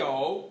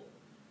Grillo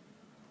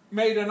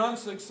made an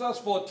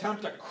unsuccessful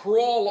attempt to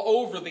crawl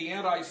over the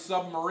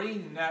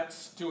anti-submarine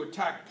nets to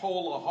attack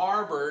Pola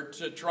Harbor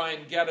to try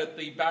and get at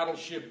the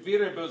battleship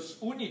Viribus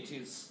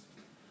Unitis.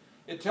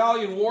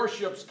 Italian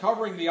warships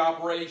covering the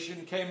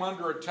operation came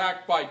under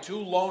attack by 2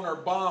 loner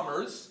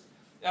bombers,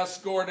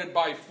 escorted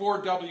by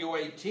 4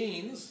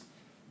 W-18s.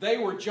 They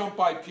were jumped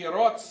by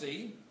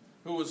Pierozzi,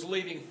 who was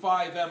leading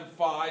 5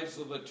 M5s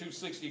of the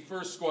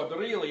 261st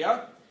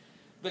Squadriglia.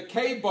 The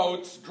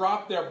K-boats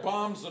dropped their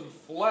bombs and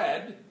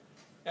fled,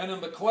 and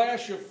in the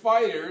clash of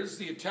fighters,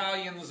 the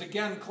Italians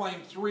again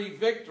claimed 3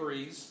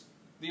 victories.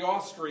 The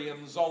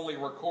Austrians only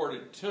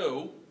recorded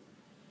 2.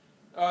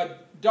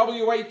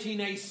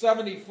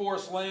 W-18A-70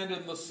 force landed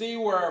in the sea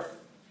where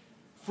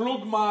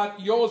Flugmat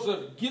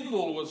Josef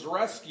Gindel was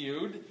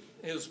rescued.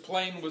 His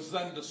plane was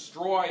then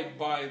destroyed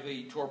by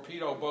the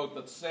torpedo boat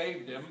that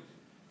saved him.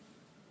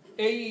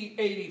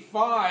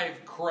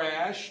 A-85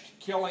 crashed,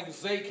 killing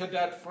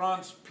Seecadet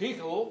Franz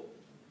Pichl,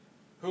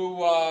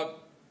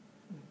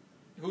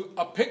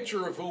 a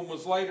picture of whom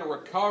was later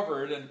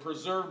recovered and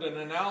preserved in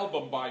an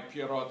album by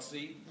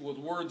Pierozzi with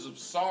words of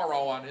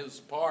sorrow on his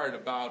part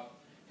about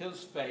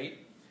his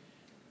fate.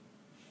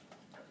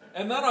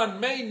 And then on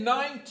May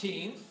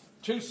 19th,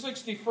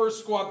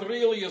 261st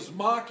Squadriglia's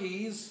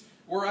Macchis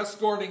were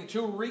escorting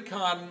 2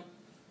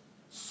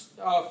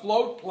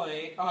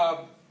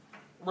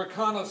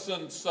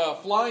 reconnaissance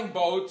flying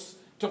boats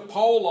to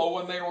Polo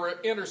when they were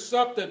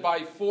intercepted by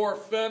 4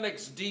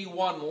 Phoenix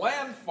D-1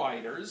 land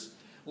fighters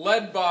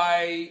led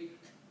by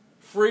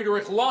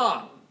Friedrich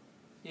Lang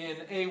in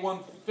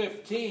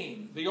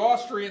A-115. The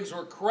Austrians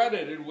were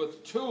credited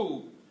with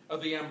 2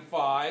 of the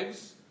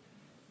M5s.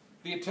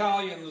 The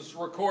Italians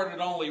recorded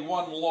only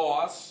 1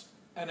 loss,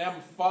 an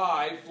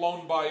M5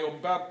 flown by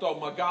Umberto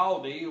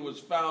Magaldi, who was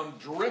found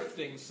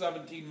drifting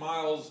 17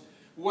 miles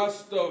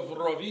west of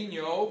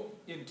Rovigno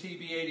in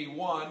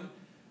TB-81,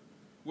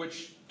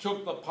 which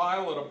took the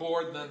pilot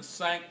aboard and then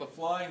sank the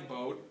flying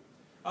boat.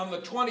 On the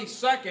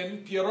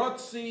 22nd,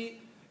 Pierozzi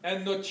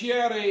and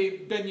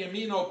Nociere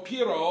Beniamino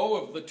Piro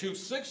of the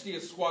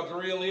 260th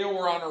Squadriglia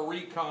were on a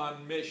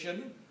recon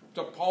mission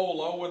to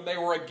Polo when they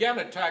were again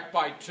attacked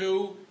by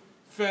 2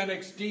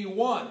 Phoenix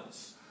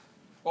D-1s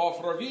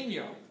off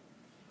Rovigno.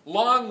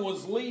 Lang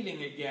was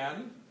leading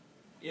again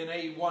in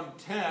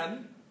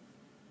A-110,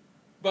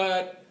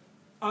 but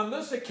on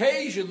this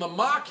occasion, the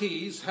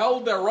Macchis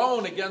held their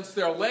own against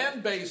their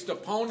land-based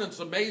opponents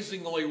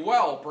amazingly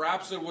well.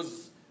 Perhaps it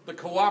was the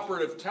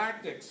cooperative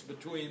tactics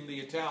between the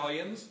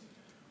Italians,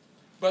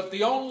 but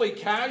the only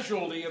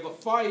casualty of the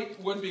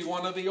fight would be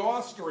one of the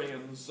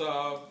Austrians.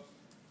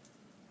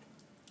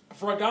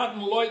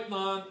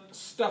 Fregattenleutnant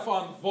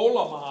Stefan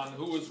Volaman,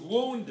 who was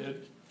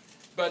wounded,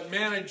 but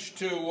managed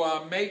to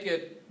make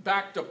it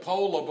back to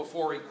Pola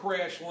before he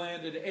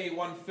crash-landed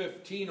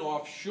A-115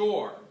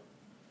 offshore.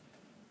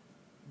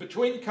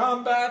 Between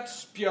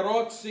combats,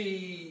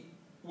 Pierozzi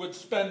would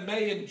spend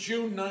May and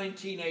June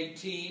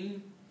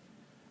 1918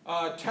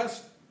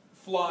 test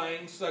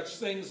flying such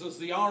things as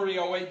the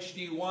Ario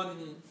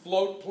HD-1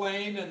 float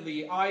plane and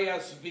the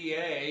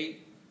ISVA,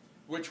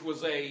 which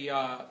was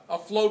a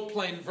float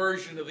plane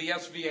version of the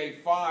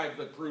SVA-5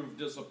 that proved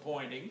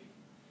disappointing.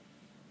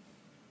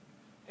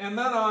 And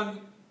then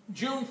on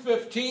June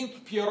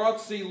 15th,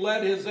 Pierozzi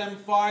led his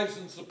M5s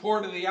in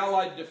support of the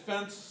Allied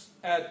defense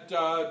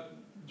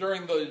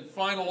during the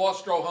final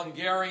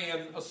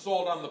Austro-Hungarian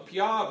assault on the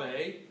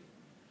Piave.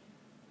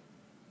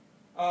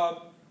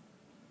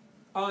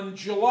 On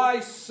July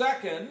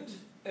 2nd,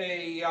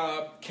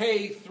 a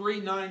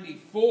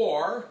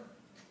K-394,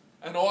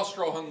 an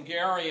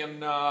Austro-Hungarian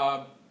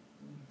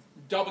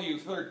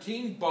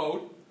W-13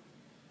 boat,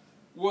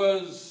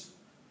 was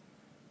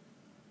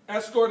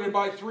escorted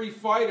by 3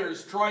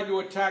 fighters, tried to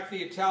attack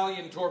the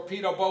Italian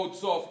torpedo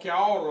boats off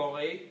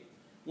Caorle.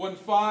 when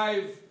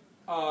 5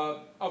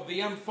 of the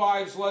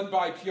M5s led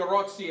by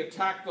Pirozzi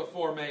attacked the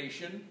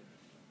formation.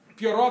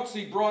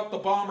 Pirozzi brought the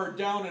bomber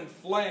down in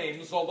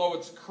flames, although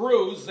its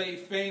crew,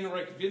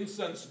 Fenric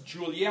Vincenz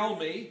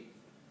Guglielmi,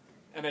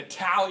 an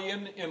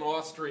Italian in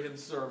Austrian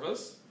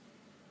service,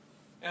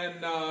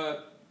 and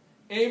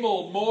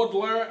Emil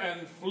Modler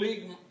and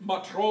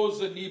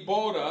Fliegmatrose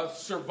Nieboda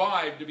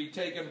survived to be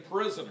taken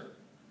prisoner.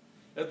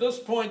 At this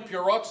point,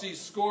 Pirozzi's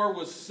score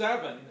was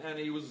 7, and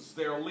he was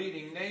their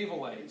leading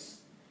naval ace.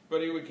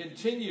 But he would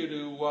continue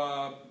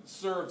to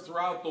serve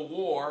throughout the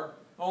war,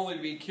 only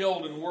to be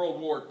killed in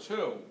World War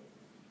II.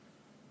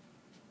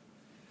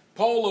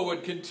 Polo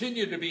would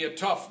continue to be a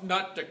tough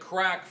nut to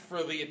crack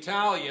for the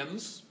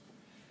Italians,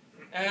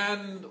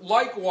 and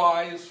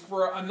likewise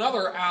for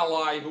another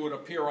ally who would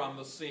appear on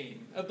the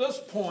scene. At this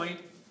point,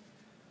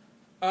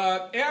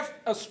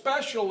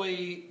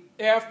 especially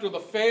after the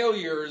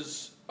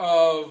failures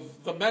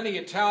of the many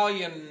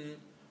Italian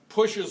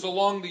pushes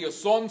along the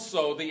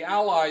Isonzo, the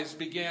Allies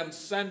began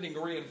sending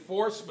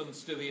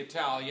reinforcements to the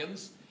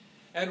Italians,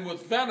 and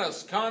with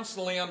Venice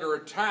constantly under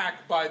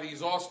attack by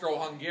these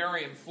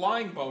Austro-Hungarian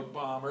flying boat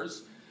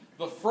bombers,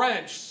 the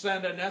French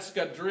sent an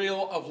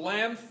escadrille of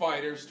land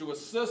fighters to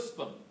assist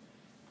them.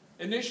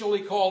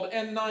 Initially called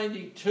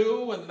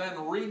N-92 and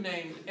then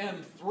renamed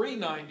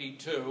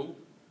N-392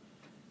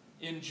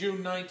 in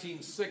June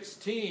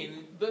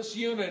 1916, this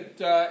unit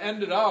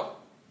ended up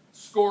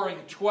scoring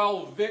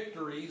 12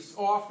 victories,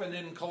 often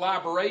in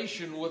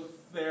collaboration with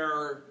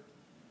their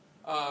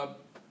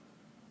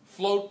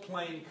float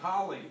plane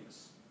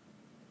colleagues.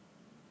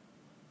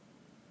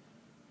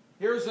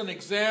 Here's an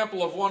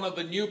example of one of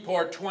the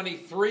Nieuport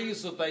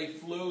 23s that they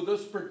flew,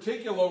 this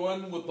particular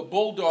one with the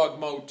bulldog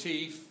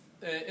motif.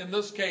 In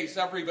this case,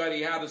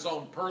 everybody had his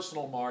own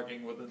personal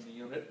marking within the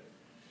unit.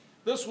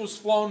 This was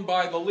flown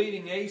by the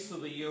leading ace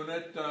of the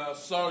unit,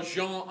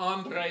 Sergeant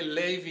André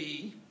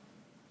Lévy,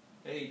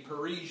 a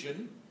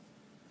Parisian,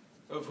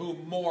 of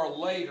whom more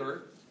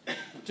later.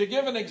 To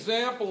give an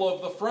example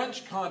of the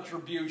French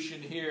contribution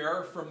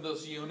here from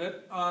this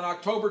unit, on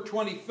October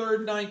 23,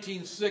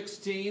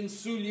 1916,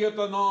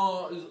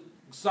 Sous-Lieutenant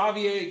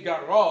Xavier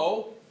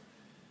Garot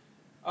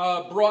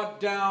brought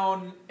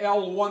down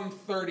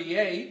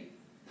L-138,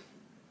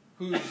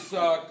 whose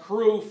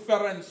crew,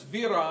 Ferenc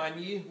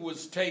Virányi,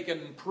 was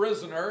taken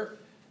prisoner,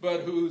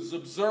 but whose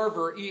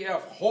observer,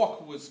 E.F.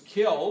 Hoch, was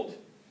killed.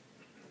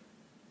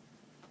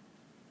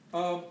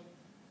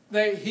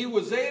 He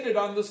was aided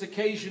on this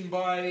occasion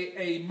by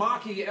a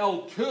Macchi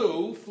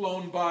L2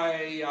 flown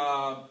by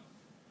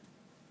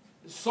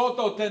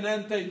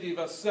Sottotenente di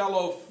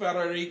Vascello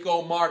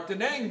Federico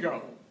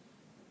Martinengo,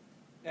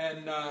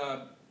 and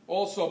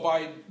also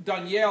by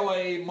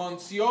Daniele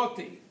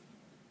Monciotti,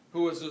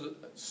 who was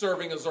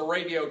serving as a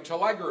radio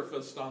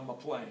telegraphist on the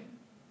plane.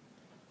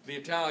 The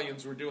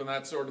Italians were doing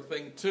that sort of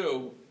thing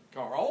too,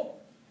 Carl.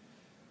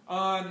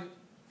 On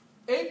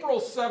April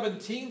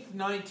 17,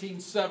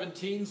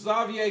 1917,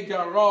 Xavier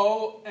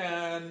Garot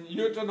and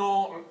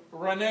Lieutenant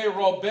René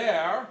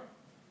Robert,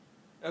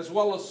 as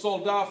well as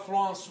Soldat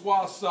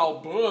François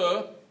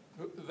Salbreux,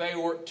 they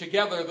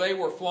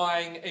were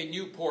flying a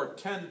Nieuport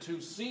 10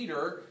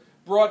 two-seater,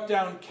 brought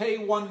down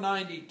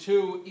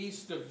K-192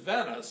 east of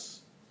Venice.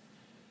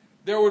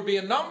 There would be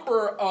a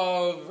number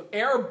of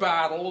air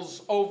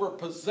battles over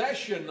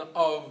possession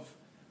of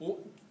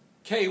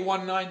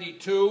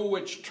K-192,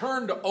 which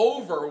turned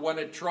over when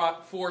it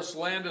force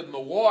landed in the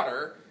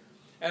water,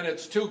 and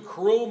its 2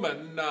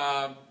 crewmen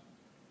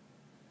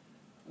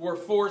were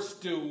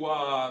forced to,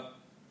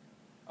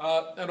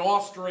 an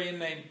Austrian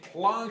named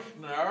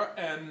Planchner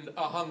and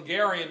a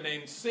Hungarian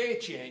named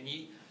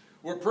Széchenyi,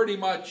 were pretty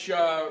much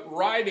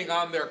riding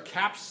on their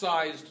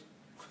capsized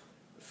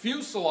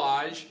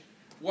fuselage,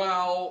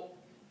 while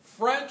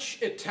French,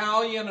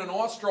 Italian, and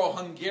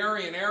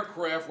Austro-Hungarian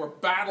aircraft were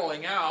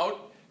battling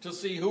out to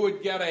see who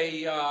would get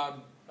a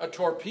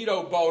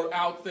torpedo boat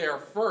out there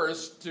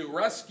first to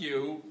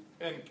rescue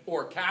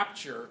or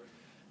capture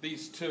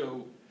these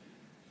 2.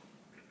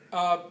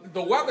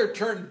 The weather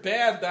turned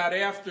bad that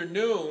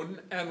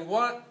afternoon, and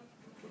one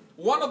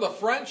of the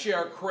French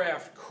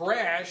aircraft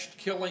crashed,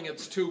 killing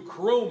its 2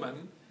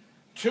 crewmen.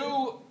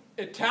 2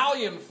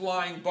 Italian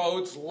flying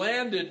boats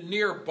landed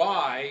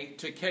nearby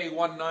to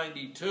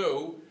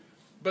K-192,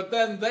 but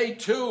then they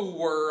too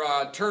were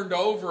turned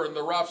over in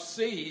the rough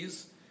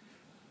seas.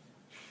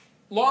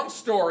 Long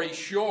story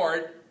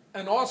short,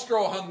 an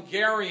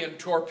Austro-Hungarian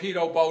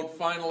torpedo boat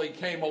finally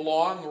came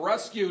along,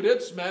 rescued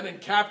its men, and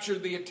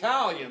captured the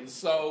Italians.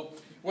 So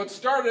what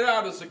started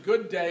out as a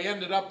good day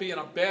ended up being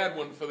a bad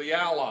one for the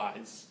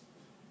Allies,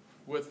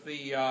 with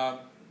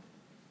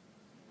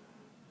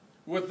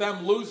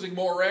them losing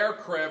more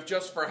aircraft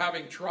just for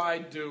having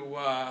tried to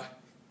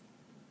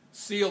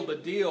seal the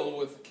deal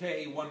with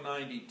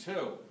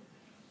K-192.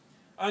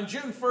 On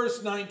June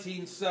 1st,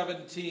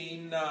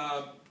 1917,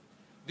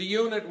 the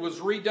unit was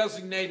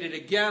redesignated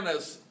again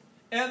as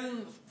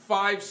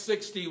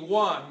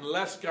N-561,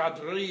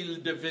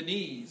 l'Escadrille de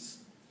Venise.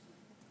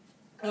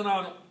 And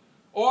on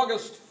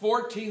August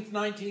 14th,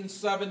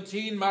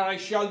 1917,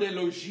 Maréchal des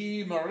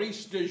Logis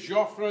Maurice de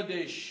Joffre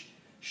de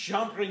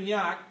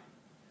Champignac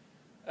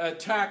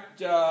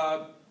attacked,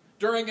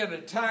 during an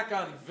attack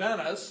on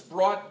Venice,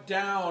 brought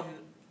down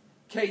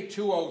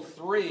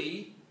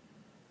K-203,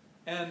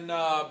 and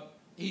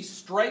he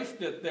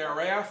strafed it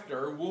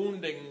thereafter,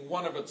 wounding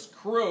one of its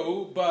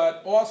crew,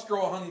 but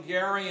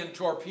Austro-Hungarian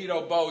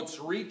torpedo boats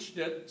reached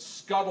it,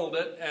 scuttled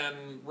it, and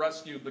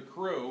rescued the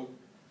crew.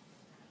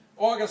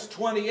 August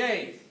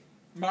 28th,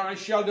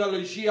 Maréchal de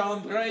Logis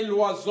André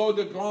Loiseau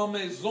de Grand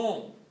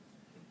Maison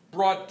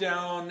brought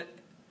down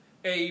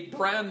a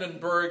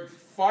Brandenburg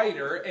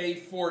fighter,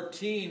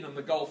 A-14, in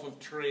the Gulf of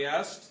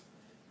Trieste,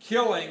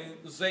 killing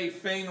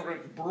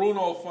Zeefenrich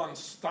Bruno von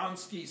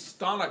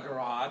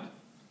Stansky-Stanograd.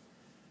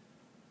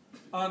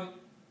 On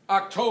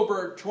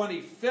October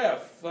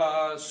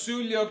 25th,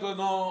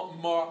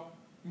 Sous-Lieutenant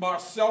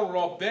Marcel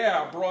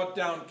Robert brought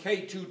down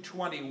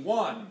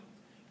K-221,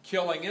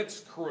 killing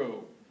its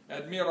crew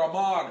at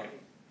Miramare.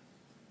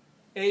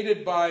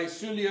 Aided by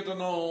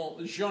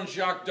Sous-Lieutenant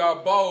Jean-Jacques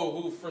Darbeau,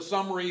 who for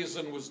some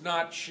reason was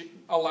not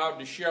allowed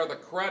to share the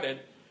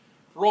credit,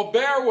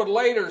 Robert would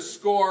later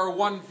score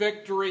one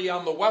victory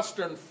on the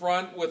Western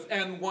Front with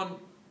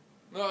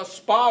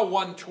Spa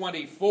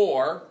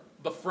 124,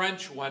 the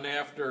French one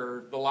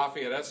after the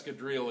Lafayette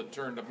Escadrille had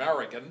turned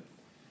American,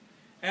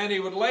 and he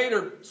would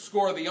later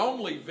score the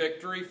only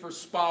victory for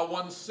Spa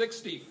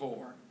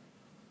 164.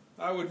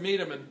 I would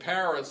meet him in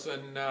Paris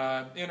and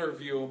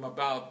interview him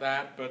about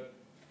that, but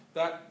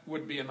that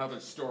would be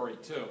another story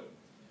too.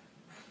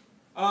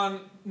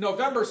 On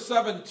November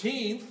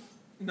 17th,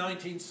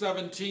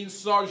 1917,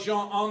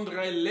 Sergeant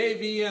André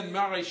Lévy and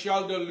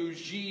Maréchal de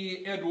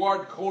Logis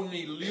Edouard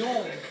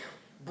Cornillon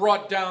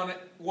brought down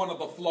one of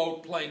the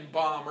float plane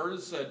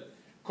bombers at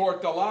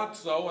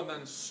Cortellazzo and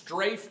then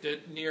strafed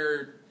it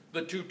near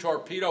the two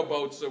torpedo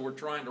boats that were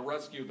trying to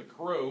rescue the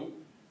crew.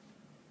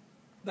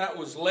 That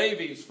was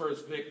Lévy's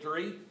first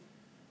victory.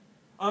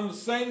 On the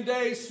same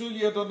day,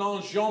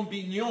 Sous-Lieutenant Jean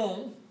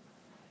Bignon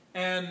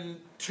and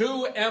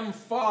two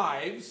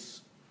M5s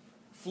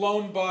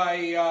flown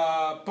by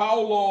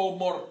Paolo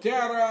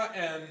Mortera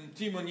and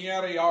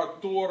timoniere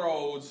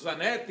Arturo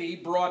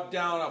Zanetti brought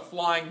down a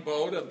flying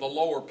boat at the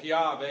Lower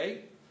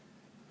Piave.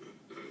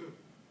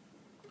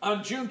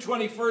 On June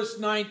 21st,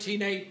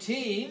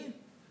 1918,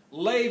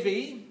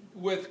 Lévy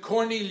with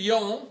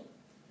Cornillon,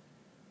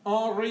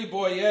 Henri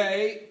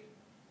Boyer,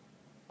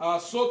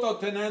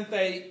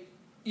 Sottotenente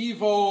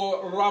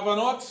Ivo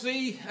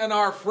Ravanozzi, and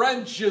our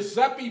friend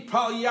Giuseppe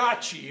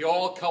Pagliacci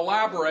all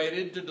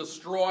collaborated to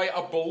destroy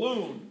a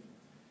balloon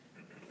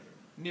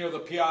near the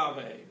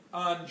Piave.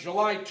 On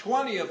July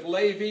 20th,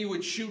 Lévy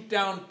would shoot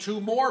down two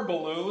more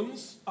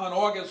balloons. On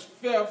August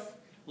 5th,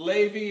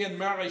 Lévy and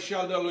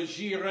Maréchal de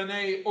Logis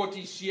René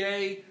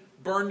Autissier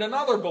burned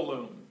another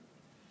balloon.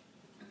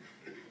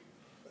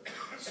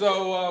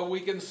 So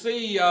we can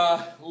see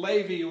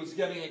Lévy was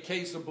getting a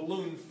case of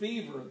balloon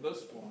fever at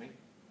this point.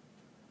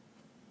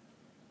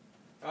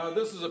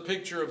 This is a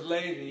picture of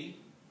Lévy,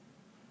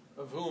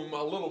 of whom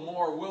a little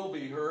more will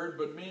be heard,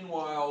 but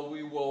meanwhile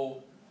we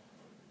will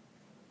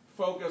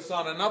focus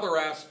on another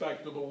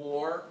aspect of the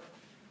war.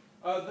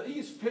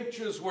 These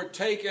pictures were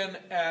taken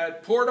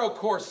at Porto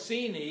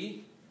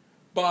Corsini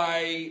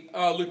by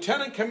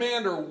Lieutenant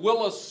Commander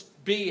Willis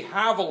B.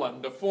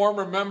 Haviland, a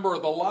former member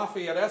of the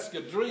Lafayette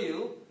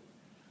Escadrille,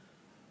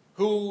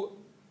 who,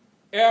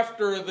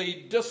 after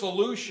the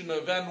dissolution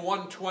of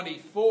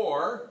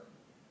N-124,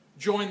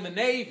 joined the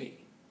Navy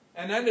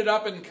and ended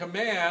up in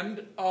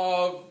command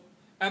of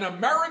an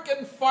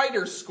American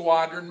fighter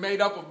squadron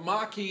made up of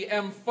Macchi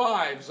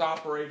M.5s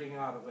operating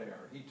out of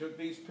there. He took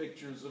these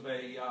pictures of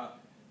a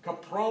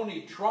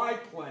Caproni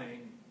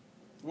triplane,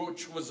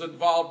 which was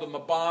involved in the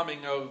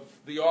bombing of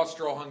the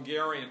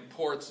Austro-Hungarian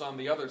ports on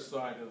the other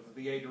side of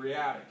the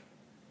Adriatic.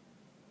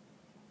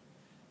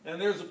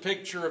 And there's a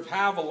picture of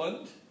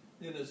Haviland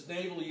in his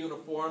naval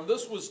uniform.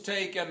 This was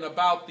taken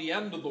about the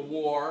end of the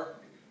war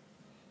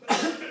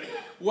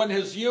when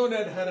his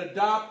unit had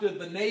adopted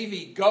the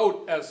Navy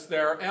goat as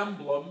their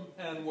emblem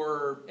and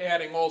were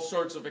adding all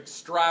sorts of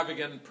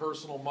extravagant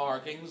personal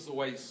markings, the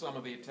way some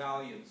of the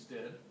Italians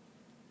did.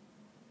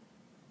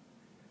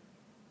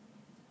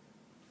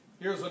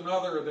 Here's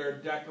another of their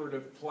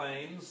decorative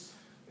planes.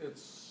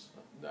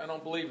 I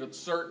don't believe it's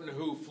certain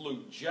who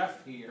flew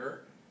Jeff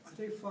here. Are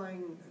they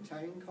flying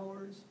Italian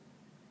colors?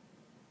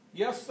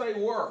 Yes, they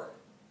were.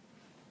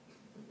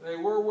 They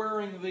were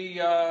wearing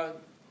the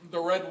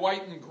red,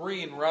 white, and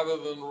green rather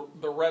than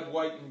the red,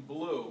 white, and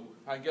blue,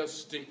 I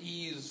guess to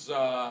ease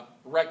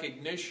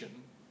recognition.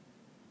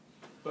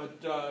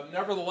 But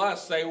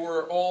nevertheless, they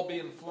were all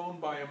being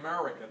flown by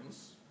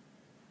Americans.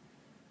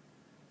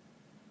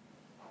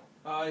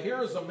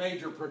 Here's a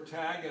major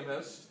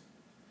protagonist.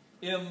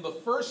 In the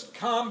first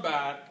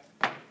combat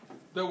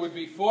that would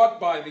be fought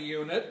by the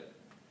unit,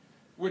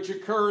 which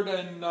occurred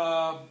in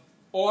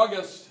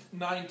August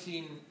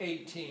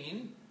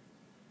 1918,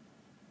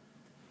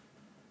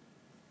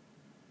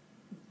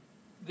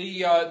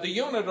 the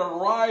unit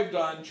arrived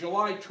on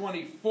July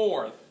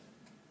 24th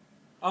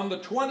On the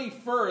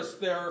 21st,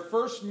 their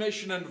first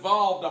mission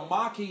involved a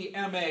Macchi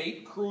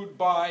M.5 crewed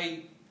by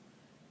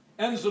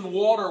Ensign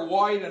Walter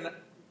White and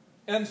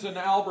Ensign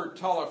Albert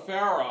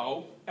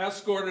Tagliaferro,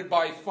 escorted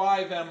by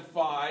 5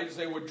 M5s.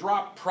 They would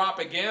drop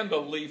propaganda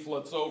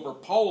leaflets over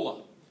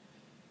Poland.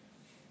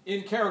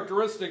 In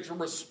characteristic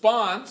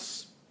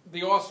response,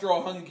 the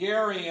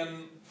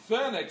Austro-Hungarian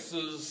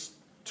Phoenixes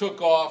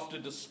took off to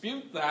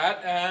dispute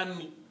that,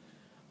 and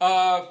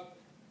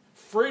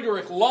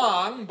Friedrich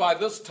Lang, by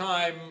this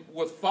time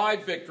with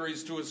 5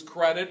 victories to his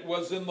credit,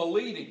 was in the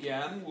lead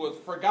again,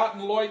 with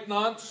forgotten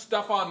Lieutenant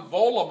Stefan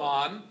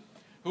Vollemann,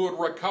 who had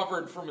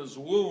recovered from his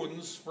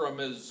wounds from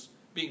his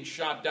being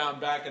shot down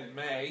back in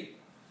May,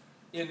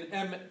 in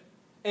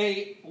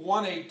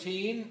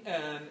A118,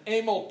 and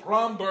Emil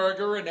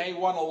Promberger in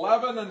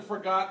A111, and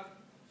forgot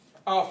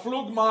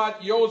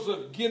Flugmat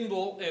Josef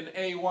Gindel in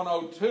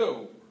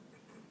A102.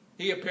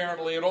 He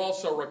apparently had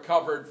also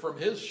recovered from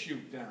his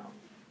shoot-down.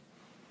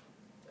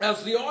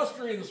 As the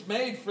Austrians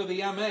made for the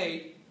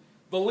M8,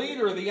 the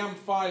leader of the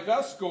M5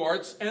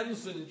 escorts,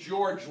 Ensign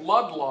George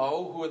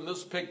Ludlow, who in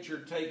this picture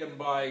taken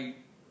by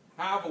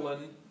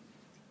Haviland,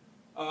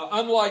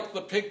 unlike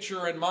the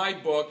picture in my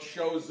book,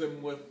 shows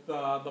him with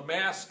the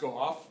mask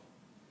off,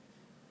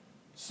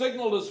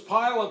 signaled his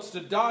pilots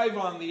to dive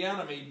on the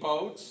enemy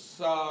boats.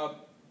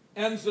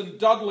 Ensign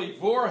Dudley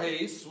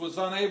Voorhees was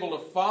unable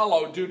to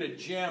follow due to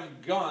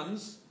jammed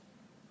guns.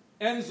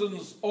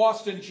 Ensigns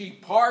Austin G.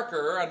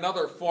 Parker,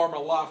 another former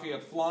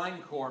Lafayette Flying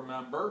Corps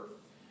member,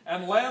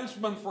 and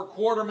Landsman for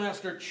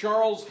Quartermaster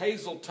Charles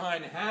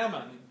Hazeltine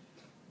Hammond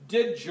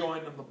did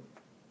join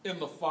in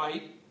the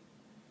fight.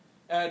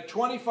 At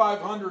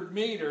 2,500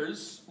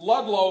 meters,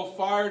 Ludlow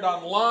fired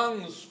on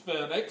Lang's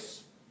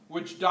Phoenix,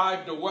 which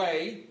dived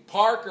away.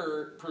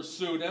 Parker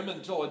pursued him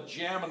until a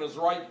jam in his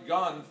right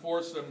gun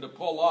forced him to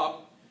pull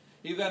up.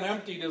 He then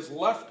emptied his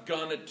left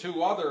gun at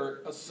 2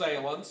 other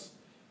assailants.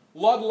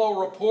 Ludlow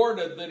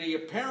reported that he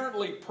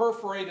apparently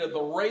perforated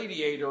the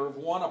radiator of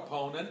one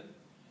opponent,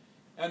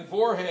 and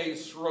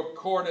Voorhees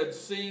recorded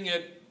seeing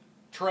it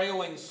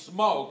trailing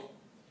smoke.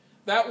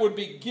 That would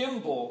be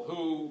Gindel,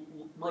 who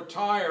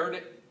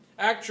retired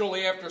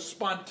actually after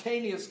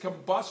spontaneous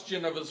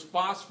combustion of his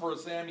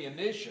phosphorus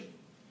ammunition.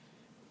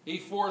 He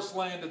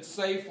force-landed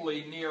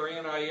safely near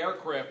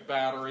anti-aircraft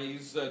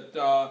batteries at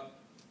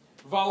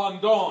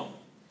Valandon.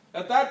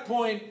 At that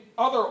point,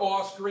 other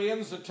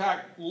Austrians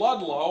attacked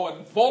Ludlow,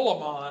 and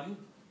Vollemann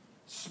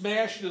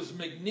smashed his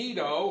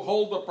magneto,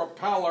 holed the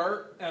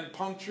propeller, and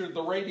punctured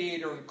the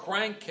radiator and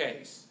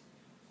crankcase.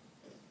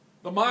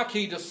 The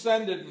Macchi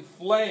descended in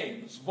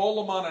flames.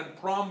 Vollemann and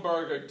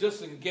Promberger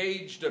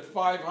disengaged at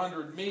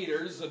 500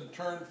 meters and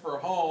turned for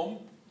home,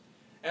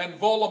 and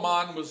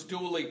Vollemann was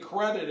duly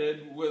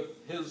credited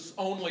with his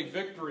only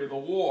victory of the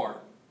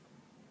war.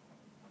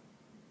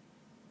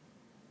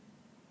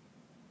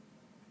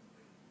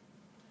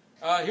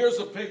 Here's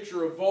a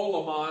picture of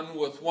Vollemann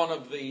with one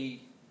of the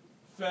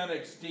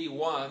Phoenix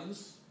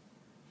D1s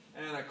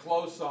and a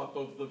close-up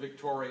of the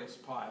victorious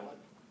pilot.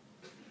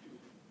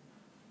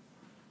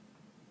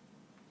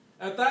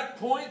 At that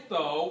point,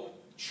 though,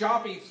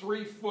 choppy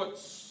 3-foot,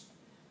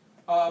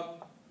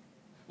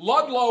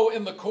 Ludlow,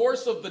 in the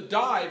course of the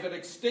dive, had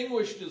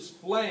extinguished his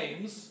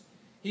flames.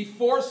 He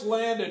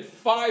force-landed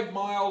 5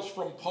 miles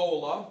from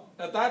Pola.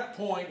 At that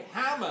point,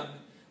 Hammond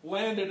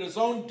landed his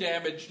own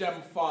damaged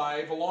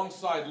M5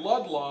 alongside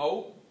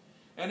Ludlow,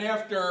 and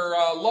after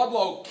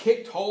Ludlow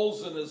kicked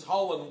holes in his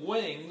hull and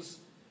wings,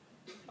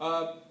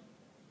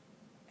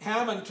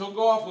 Hammond took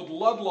off with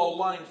Ludlow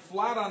lying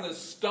flat on his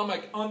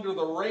stomach under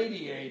the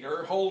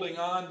radiator, holding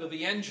on to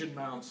the engine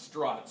mount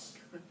struts.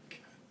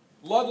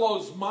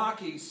 Ludlow's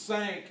Macchi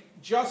sank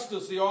just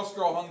as the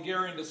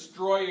Austro-Hungarian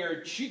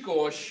destroyer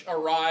Chikos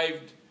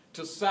arrived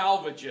to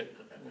salvage it.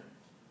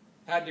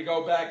 Had to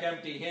go back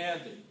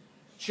empty-handed.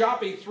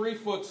 Choppy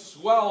 3-foot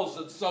swells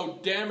had so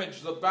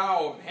damaged the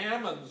bow of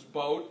Hammond's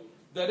boat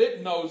that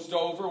it nosed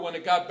over when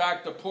it got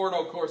back to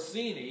Porto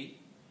Corsini.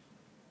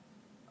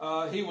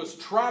 He was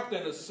trapped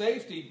in a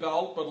safety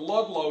belt, but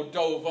Ludlow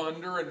dove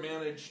under and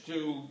managed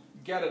to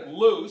get it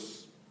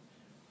loose.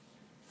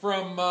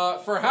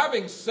 For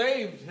having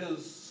saved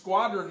his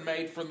squadron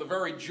mate from the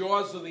very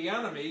jaws of the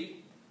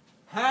enemy,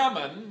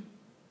 Hammond,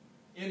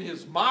 in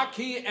his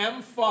Macchi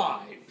M5,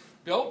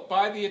 built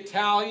by the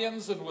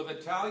Italians and with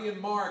Italian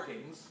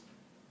markings,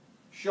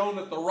 shown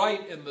at the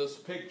right in this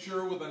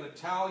picture with an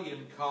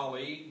Italian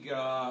colleague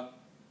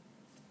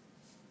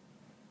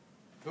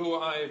who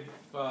I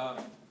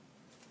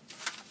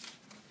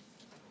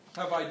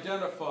have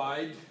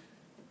identified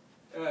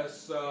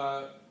as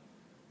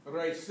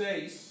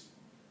Reces.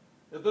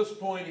 At this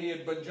point, he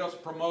had been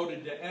just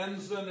promoted to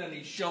ensign, and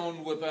he's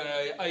shown with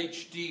a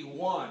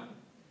HD-1.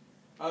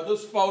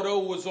 This photo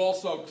was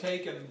also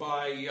taken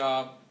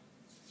by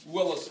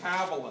Willis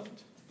Haviland.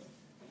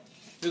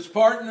 His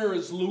partner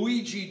is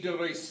Luigi de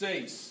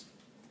Reces.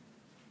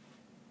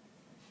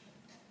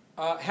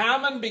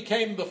 Hammond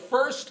became the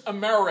first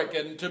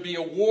American to be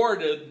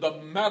awarded the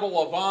Medal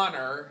of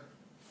Honor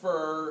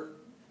for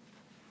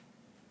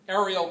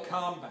aerial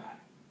combat.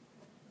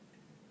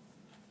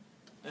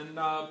 And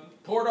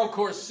Porto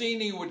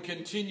Corsini would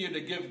continue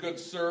to give good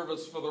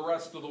service for the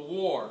rest of the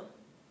war.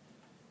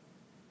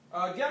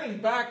 Getting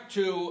back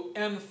to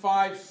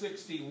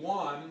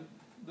N561,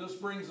 this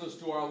brings us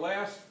to our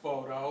last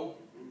photo.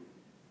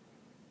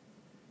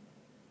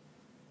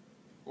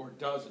 Or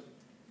does it?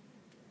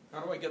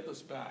 How do I get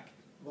this back?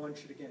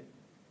 Launch it again.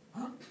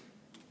 Huh?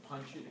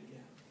 Punch it again.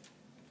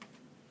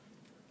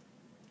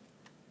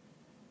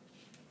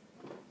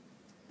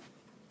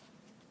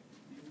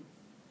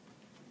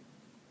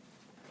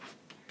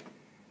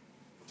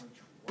 Punch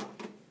what?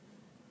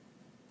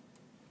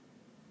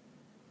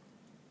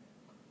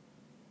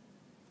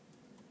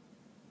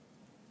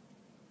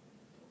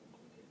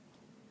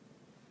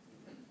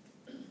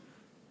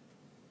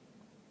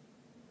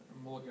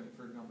 I'm looking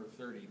for number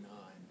 39.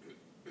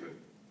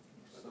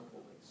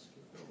 Simple, let's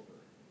skip over.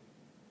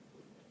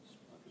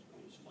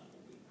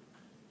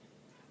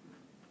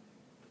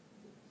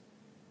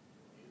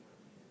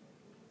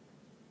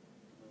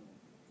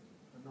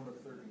 Number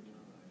 39.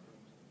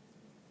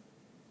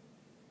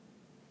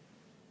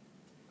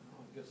 I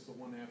guess the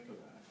one after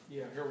that.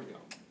 Yeah, here we go.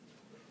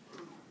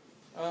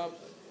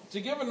 To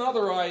give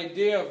another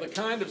idea of the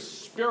kind of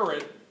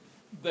spirit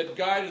that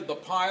guided the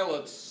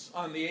pilots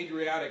on the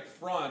Adriatic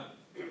front,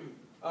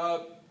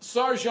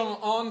 Sergeant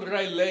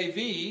André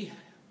Lévy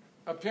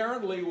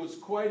apparently was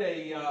quite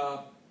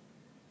a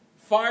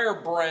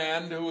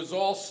firebrand who was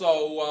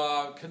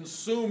also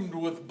consumed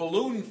with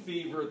balloon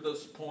fever at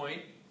this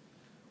point.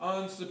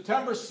 On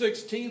September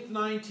 16th,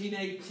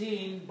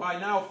 1918, by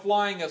now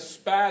flying a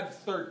SPAD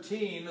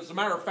 13, as a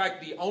matter of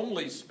fact, the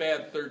only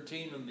SPAD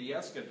 13 in the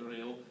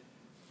Escadrille,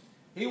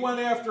 he went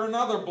after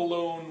another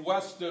balloon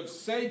west of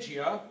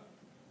Segia,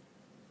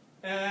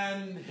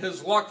 and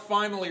his luck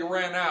finally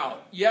ran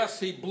out. Yes,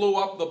 he blew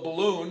up the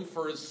balloon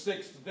for his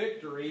 6th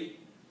victory,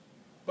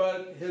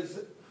 but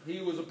he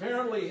was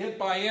apparently hit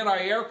by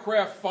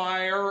anti-aircraft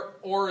fire,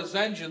 or his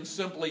engine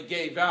simply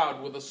gave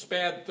out. With a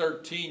SPAD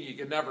 13, you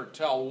could never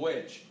tell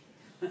which.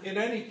 In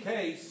any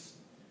case,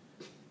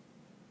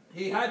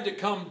 he had to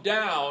come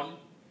down,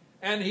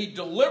 and he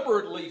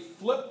deliberately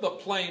flipped the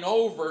plane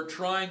over,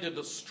 trying to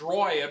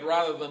destroy it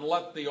rather than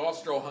let the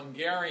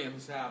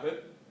Austro-Hungarians have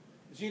it.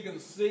 As you can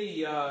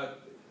see,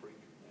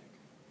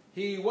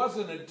 he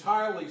wasn't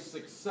entirely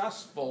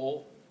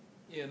successful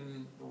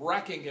in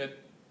wrecking it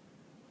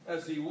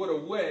as he would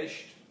have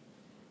wished,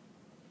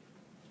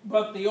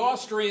 but the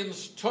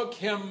Austrians took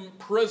him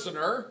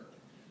prisoner.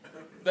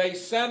 They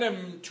sent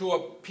him to a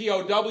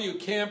POW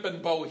camp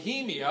in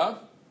Bohemia.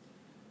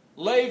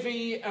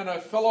 Lévy and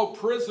a fellow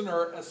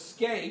prisoner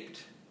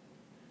escaped.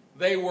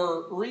 They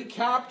were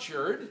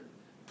recaptured,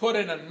 put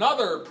in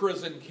another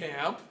prison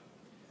camp.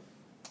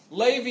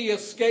 Lévy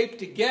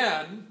escaped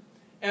again,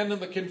 and in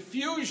the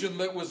confusion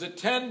that was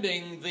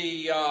attending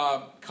the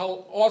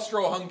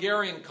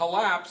Austro-Hungarian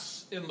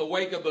collapse in the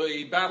wake of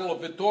the Battle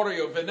of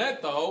Vittorio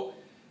Veneto,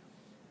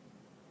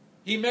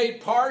 he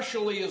made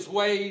partially his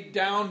way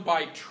down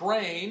by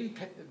train,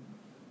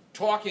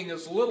 talking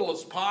as little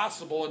as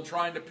possible and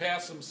trying to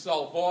pass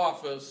himself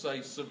off as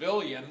a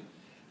civilian,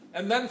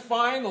 and then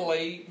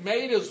finally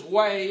made his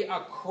way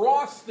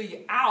across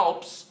the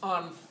Alps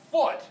on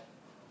foot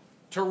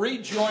to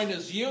rejoin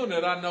his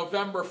unit on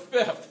November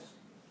 5th.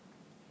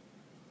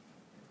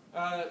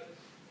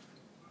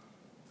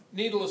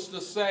 Needless to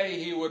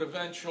say, he would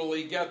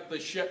eventually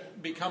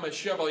become a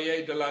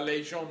Chevalier de la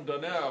Légion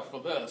d'honneur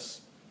for this.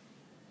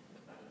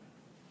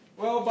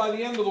 Well, by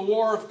the end of the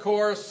war, of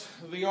course,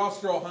 the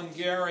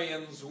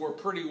Austro-Hungarians were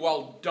pretty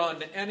well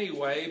done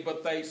anyway,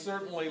 but they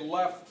certainly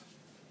left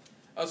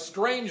a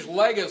strange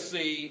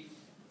legacy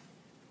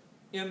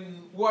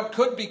in what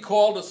could be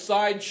called a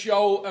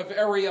sideshow of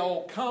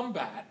aerial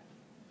combat.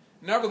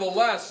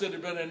 Nevertheless, it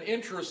had been an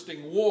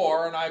interesting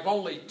war, and I've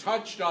only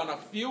touched on a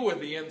few of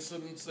the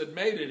incidents that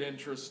made it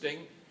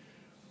interesting.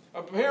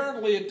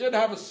 Apparently, it did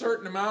have a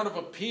certain amount of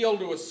appeal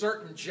to a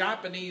certain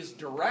Japanese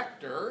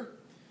director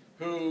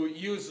who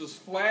uses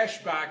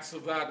flashbacks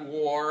of that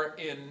war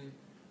in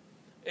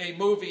a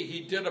movie he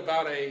did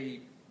about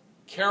an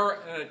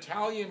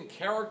Italian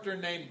character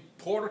named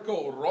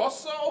Porco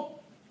Rosso.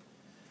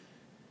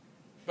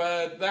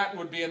 But that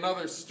would be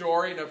another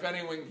story, and if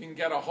anyone can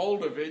get a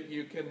hold of it,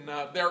 you can.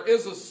 There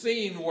is a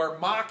scene where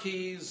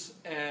Macchi's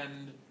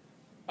and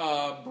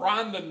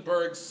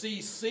Brandenburg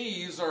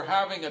CCs are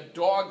having a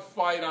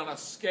dogfight on a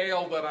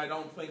scale that I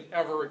don't think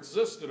ever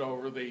existed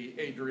over the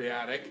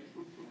Adriatic,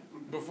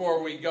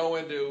 before we go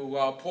into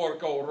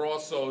Porco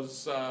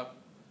Rosso's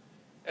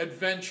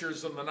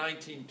adventures in the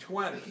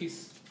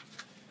 1920s.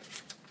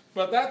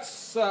 But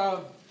that's,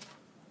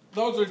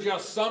 those are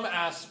just some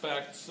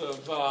aspects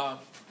of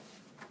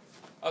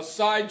a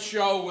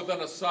sideshow within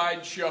a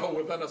sideshow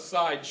within a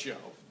sideshow.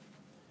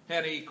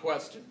 Any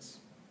questions?